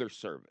National Weather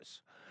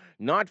Service.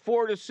 Not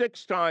 4 to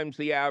 6 times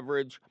the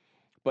average,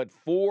 but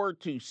 400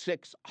 to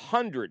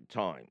 600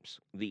 times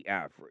the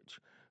average.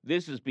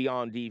 This is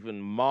beyond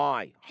even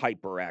my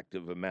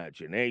hyperactive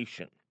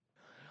imagination.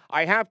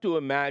 I have to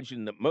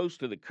imagine that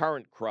most of the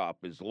current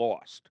crop is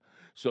lost,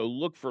 so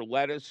look for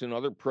lettuce and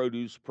other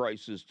produce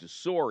prices to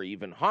soar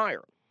even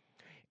higher.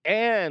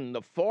 And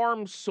the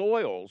farm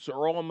soils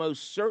are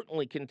almost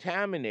certainly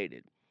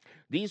contaminated.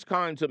 These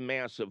kinds of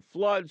massive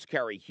floods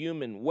carry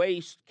human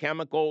waste,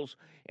 chemicals,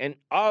 and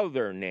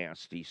other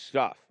nasty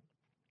stuff.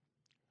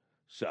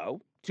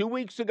 So, 2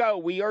 weeks ago,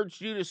 we urged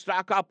you to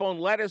stock up on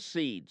lettuce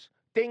seeds.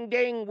 Ding,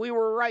 ding, we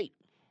were right.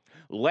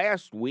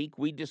 Last week,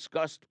 we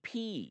discussed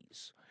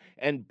peas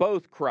and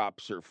both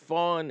crops are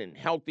fun and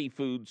healthy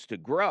foods to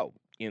grow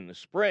in the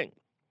spring.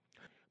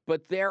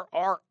 But there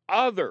are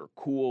other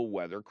cool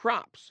weather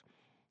crops.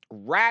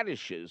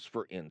 Radishes,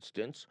 for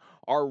instance,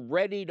 are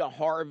ready to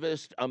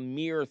harvest a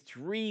mere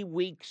 3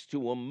 weeks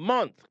to a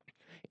month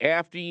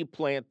after you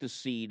plant the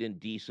seed in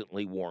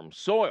decently warm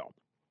soil.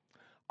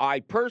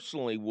 I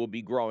personally will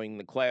be growing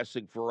the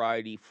classic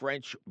variety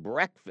French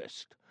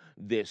breakfast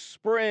this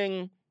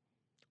spring,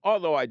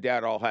 although I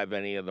doubt I'll have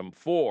any of them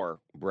for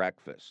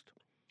breakfast.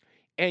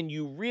 And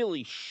you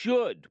really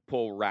should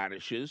pull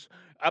radishes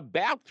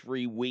about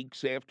 3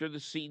 weeks after the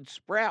seeds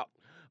sprout.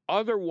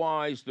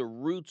 Otherwise, the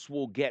roots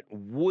will get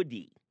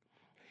woody.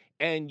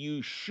 And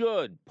you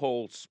should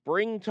pull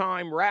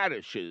springtime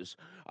radishes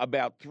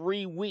about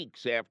 3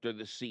 weeks after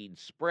the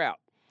seeds sprout.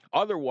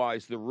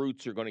 Otherwise, the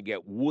roots are going to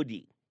get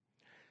woody.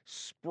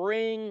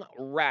 Spring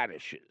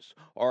radishes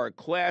are a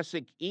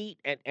classic eat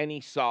at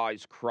any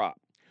size crop.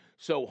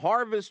 So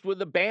harvest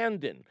with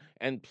abandon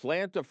and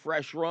plant a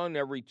fresh run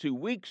every 2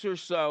 weeks or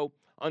so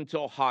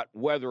until hot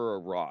weather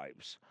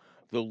arrives.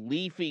 The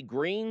leafy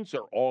greens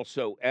are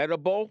also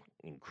edible,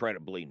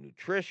 incredibly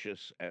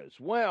nutritious as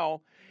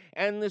well,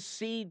 and the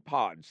seed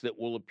pods that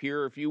will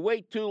appear if you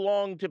wait too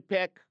long to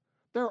pick,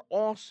 they're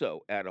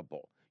also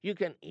edible. You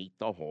can eat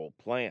the whole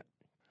plant.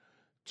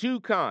 Two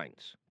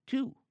kinds,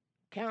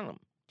 count them,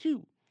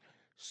 two.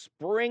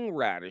 Spring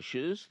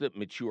radishes that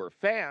mature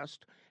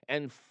fast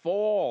and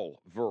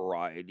fall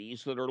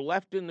varieties that are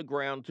left in the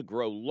ground to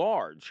grow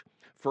large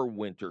for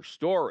winter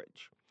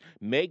storage.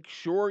 Make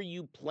sure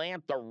you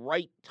plant the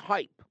right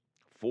type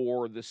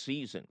for the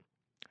season.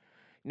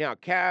 Now,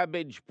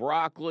 cabbage,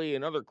 broccoli,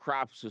 and other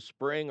crops of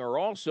spring are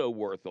also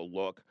worth a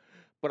look,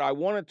 but I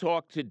want to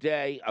talk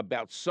today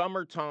about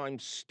summertime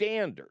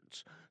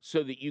standards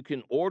so that you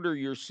can order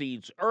your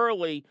seeds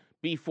early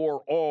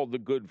before all the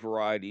good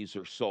varieties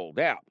are sold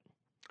out.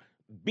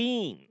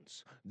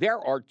 Beans. There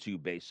are two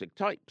basic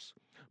types.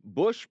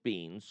 Bush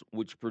beans,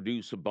 which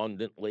produce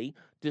abundantly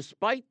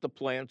despite the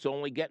plants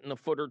only getting a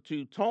foot or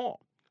two tall.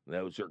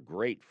 Those are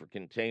great for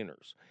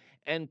containers.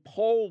 And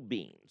pole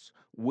beans,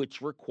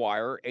 which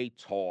require a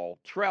tall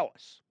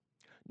trellis.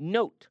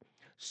 Note,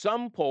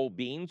 some pole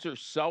beans are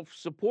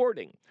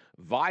self-supporting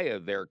via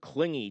their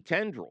clingy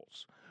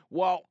tendrils,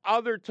 while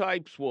other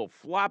types will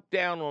flop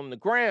down on the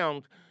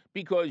ground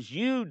because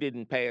you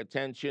didn't pay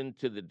attention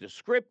to the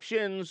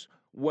descriptions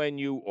when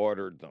you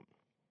ordered them.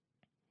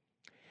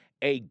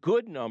 A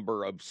good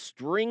number of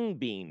string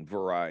bean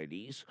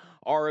varieties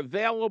are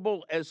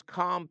available as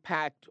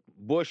compact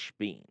bush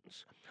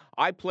beans.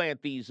 I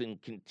plant these in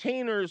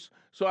containers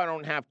so I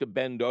don't have to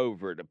bend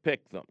over to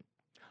pick them.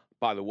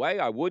 By the way,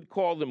 I would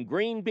call them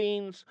green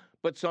beans,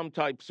 but some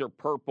types are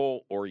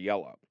purple or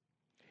yellow.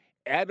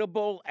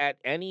 Edible at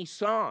any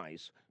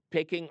size,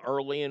 picking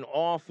early and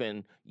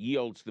often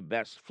yields the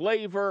best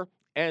flavor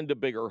and a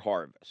bigger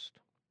harvest.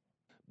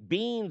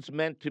 Beans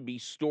meant to be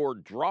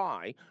stored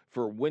dry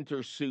for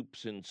winter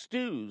soups and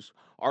stews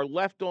are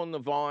left on the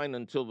vine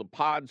until the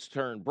pods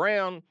turn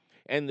brown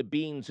and the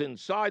beans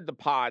inside the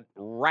pod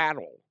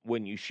rattle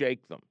when you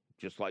shake them,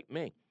 just like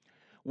me.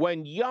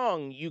 When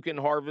young, you can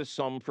harvest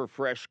some for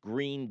fresh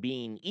green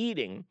bean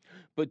eating,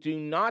 but do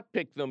not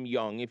pick them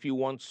young if you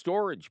want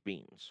storage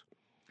beans.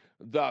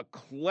 The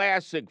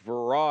classic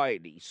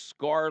variety,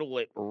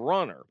 Scarlet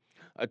Runner,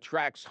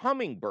 attracts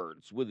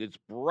hummingbirds with its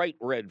bright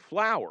red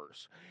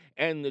flowers,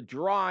 and the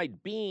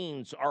dried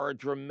beans are a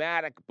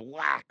dramatic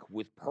black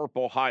with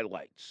purple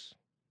highlights.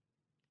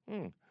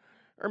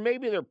 Or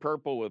maybe they're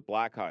purple with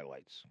black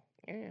highlights.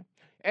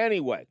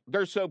 Anyway,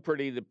 they're so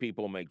pretty that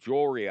people make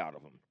jewelry out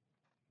of them.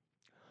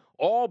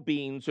 All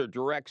beans are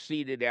direct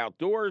seeded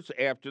outdoors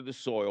after the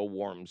soil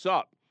warms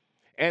up,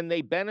 and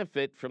they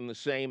benefit from the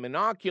same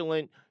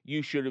inoculant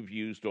you should have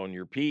used on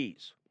your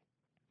peas.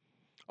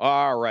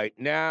 All right,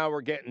 now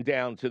we're getting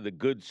down to the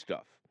good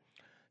stuff.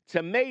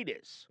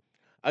 Tomatoes.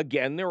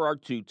 Again, there are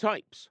two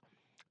types.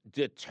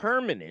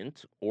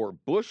 Determinate, or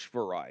bush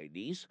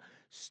varieties,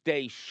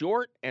 stay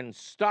short and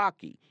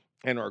stocky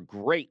and are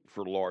great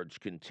for large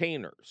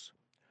containers.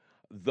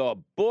 The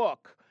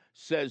book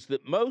says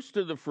that most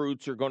of the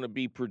fruits are going to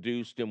be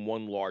produced in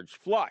one large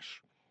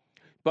flush.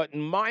 But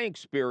in my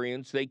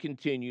experience, they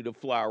continue to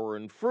flower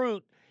and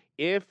fruit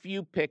if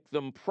you pick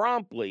them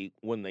promptly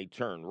when they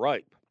turn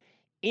ripe.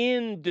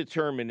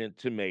 Indeterminate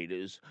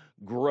tomatoes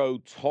grow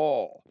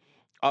tall,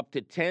 up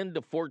to 10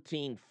 to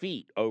 14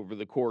 feet over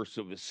the course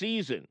of a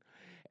season,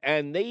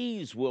 and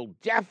these will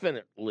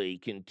definitely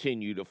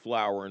continue to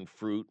flower and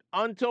fruit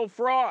until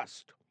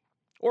frost,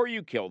 or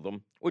you kill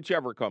them,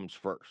 whichever comes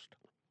first.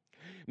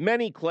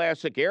 Many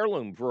classic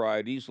heirloom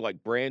varieties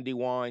like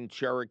Brandywine,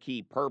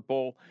 Cherokee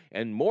Purple,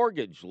 and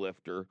Mortgage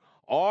Lifter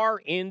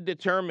are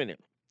indeterminate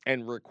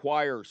and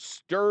require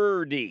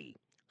sturdy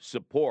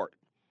support.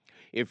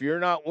 If you're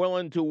not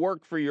willing to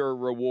work for your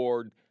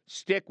reward,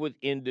 stick with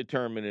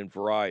indeterminate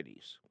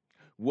varieties.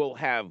 We'll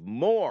have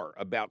more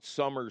about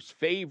summer's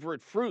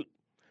favorite fruit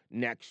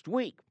next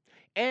week.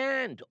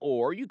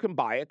 Or you can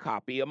buy a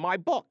copy of my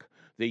book,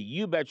 The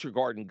You Bet Your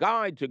Garden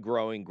Guide to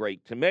Growing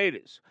Great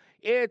Tomatoes.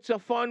 It's a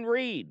fun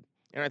read,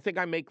 and I think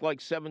I make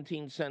like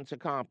 17 cents a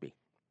copy.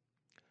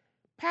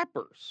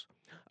 Peppers.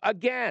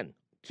 Again,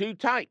 two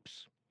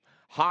types,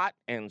 hot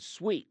and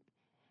sweet.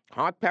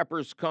 Hot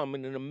peppers come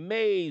in an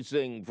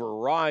amazing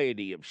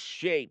variety of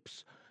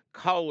shapes,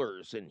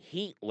 colors, and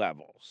heat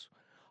levels.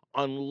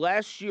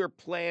 Unless you're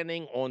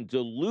planning on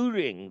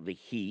diluting the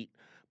heat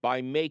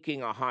by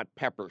making a hot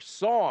pepper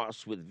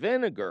sauce with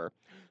vinegar,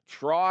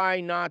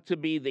 try not to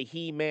be the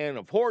He-Man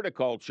of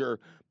horticulture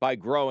by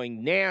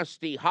growing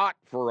nasty hot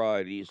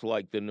varieties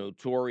like the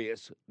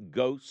notorious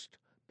ghost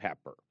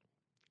pepper.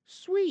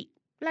 Sweet,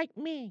 like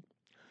me.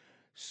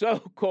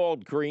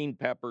 So-called green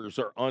peppers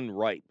are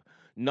unripe,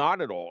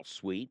 not at all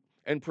sweet,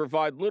 and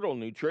provide little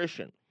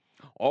nutrition.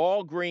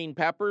 All green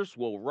peppers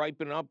will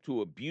ripen up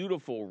to a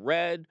beautiful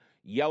red,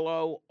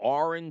 yellow,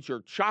 orange,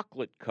 or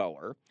chocolate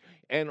color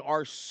and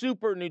are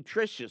super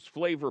nutritious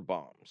flavor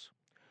bombs.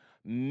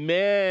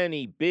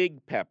 Many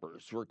big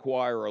peppers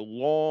require a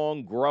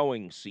long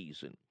growing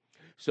season,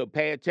 so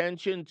pay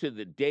attention to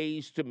the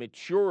days to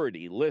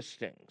maturity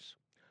listings.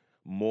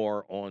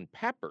 More on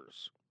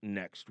peppers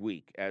next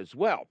week as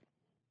well.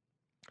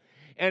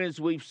 And as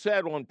we've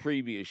said on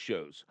previous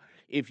shows,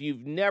 if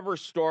you've never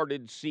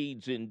started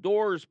seeds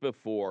indoors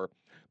before,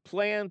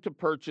 plan to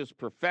purchase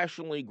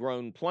professionally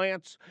grown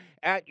plants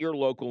at your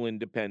local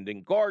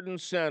independent garden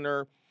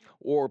center,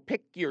 or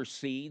pick your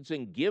seeds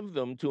and give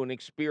them to an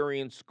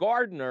experienced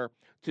gardener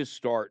to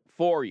start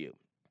for you.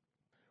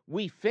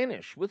 We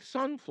finish with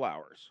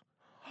sunflowers.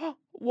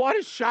 What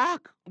a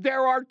shock!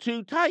 There are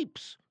two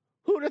types.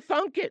 Who'd have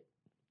thunk it?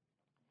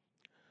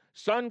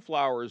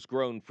 Sunflowers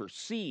grown for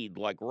seed,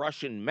 like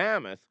Russian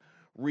mammoth,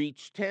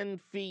 reach 10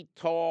 feet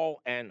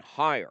tall and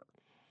higher.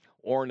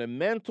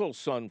 Ornamental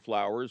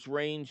sunflowers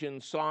range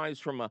in size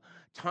from a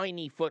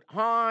tiny foot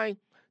high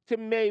to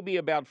maybe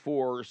about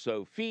 4 or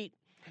so feet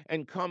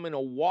and come in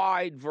a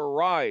wide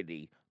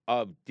variety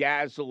of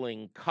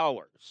dazzling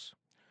colors.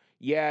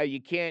 Yeah, you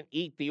can't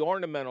eat the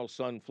ornamental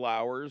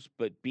sunflowers,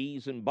 but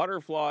bees and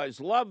butterflies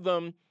love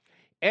them.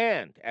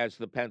 And, as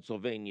the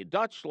Pennsylvania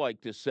Dutch like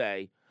to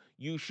say,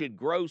 you should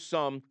grow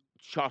some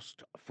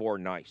just for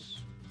nice.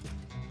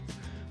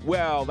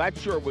 Well, that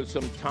sure was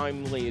some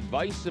timely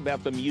advice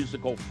about the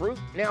musical fruit,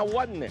 now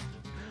wasn't it?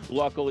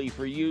 Luckily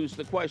for you,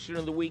 the question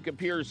of the week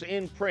appears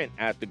in print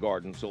at the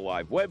Gardens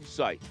Alive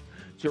website.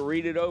 To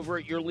read it over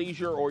at your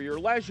leisure or your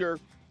leisure,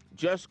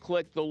 just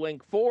click the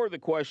link for the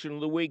question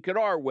of the week at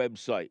our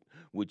website,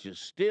 which is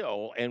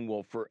still and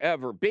will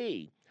forever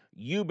be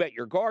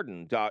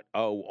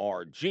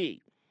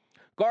youbetyourgarden.org.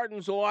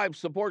 Gardens Alive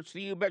supports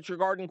the You Bet Your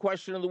Garden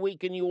question of the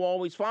week, and you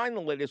always find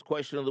the latest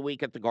question of the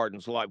week at the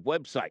Gardens Alive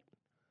website.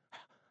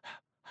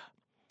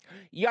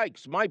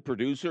 Yikes, my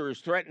producer is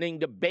threatening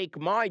to bake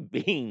my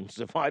beans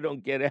if I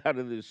don't get out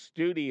of this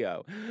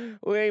studio.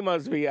 We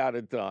must be out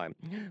of time.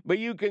 But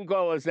you can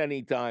call us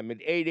anytime at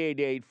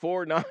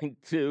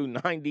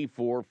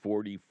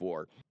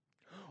 888-492-9444.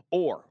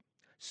 Or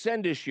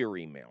send us your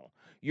email.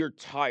 You're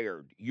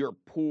tired, you're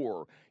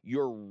poor,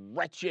 you're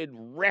wretched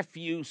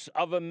refuse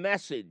of a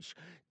message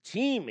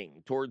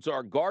teeming towards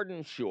our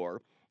garden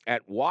shore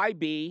at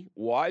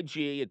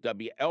YBYG at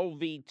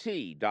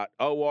WLVT.org.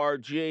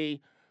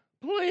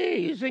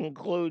 Please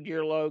include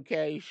your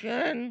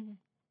location.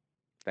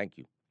 Thank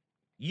you.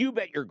 You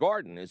Bet Your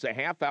Garden is a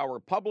half-hour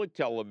public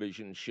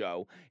television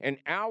show, an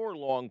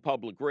hour-long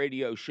public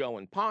radio show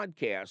and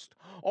podcast,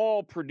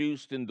 all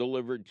produced and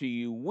delivered to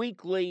you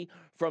weekly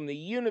from the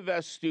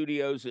Univest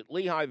studios at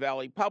Lehigh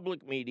Valley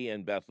Public Media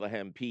in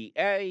Bethlehem,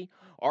 PA.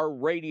 Our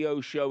radio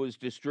show is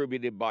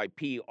distributed by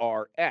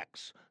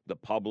PRX, the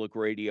Public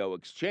Radio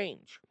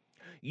Exchange.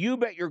 You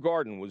Bet Your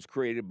Garden was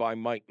created by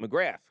Mike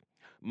McGrath.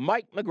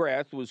 Mike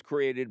McGrath was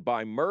created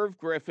by Merv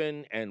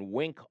Griffin and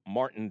Wink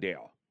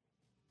Martindale.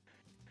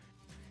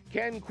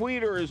 Ken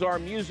Queter is our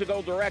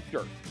musical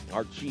director.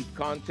 Our chief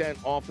content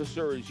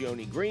officer is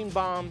Yoni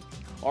Greenbaum.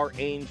 Our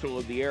angel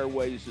of the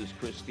airways is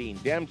Christine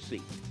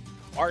Dempsey.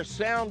 Our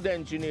sound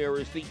engineer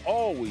is the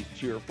always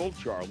cheerful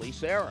Charlie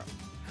Sarah.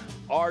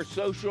 Our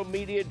social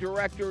media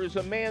director is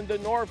Amanda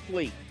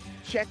Norfleet.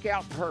 Check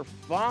out her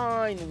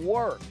fine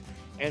work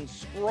and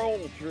scroll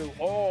through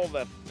all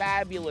the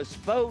fabulous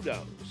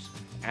photos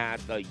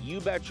at the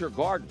You Bet Your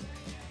Garden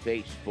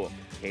Facebook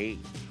page.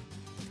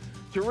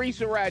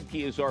 Teresa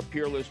Radke is our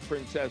peerless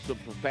princess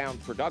of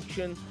profound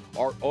production.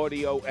 Our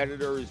audio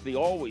editor is the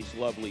always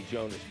lovely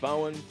Jonas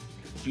Bowen.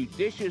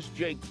 Judicious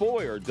Jake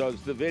Boyer does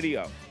the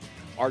video.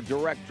 Our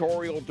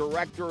directorial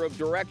director of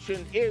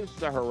direction is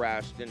the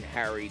harassed and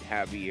harried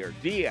Javier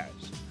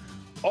Diaz.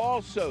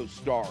 Also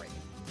starring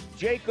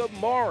Jacob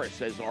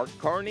Morris as Art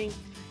Carney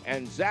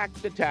and Zach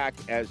the Tack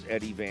as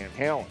Eddie Van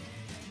Halen.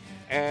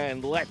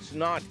 And let's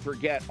not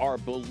forget our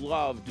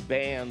beloved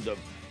band of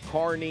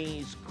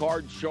carnies,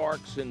 card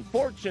sharks, and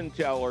fortune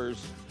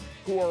tellers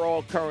who are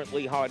all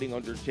currently hiding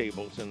under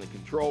tables in the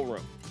control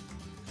room.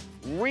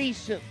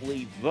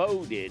 Recently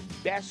voted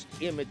best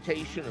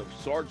imitation of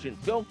Sergeant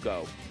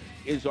Bilko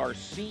is our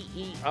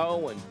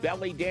CEO and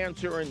belly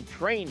dancer in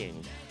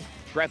training,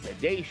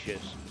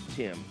 trepidatious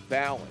Tim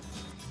Fallon.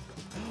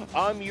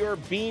 I'm your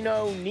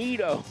Beano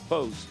Nito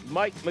host,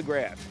 Mike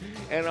McGrath,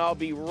 and I'll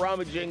be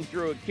rummaging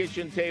through a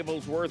kitchen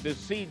table's worth of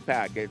seed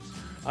packets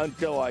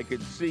until I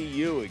can see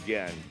you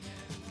again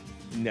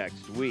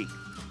next week.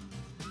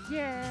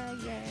 Yeah.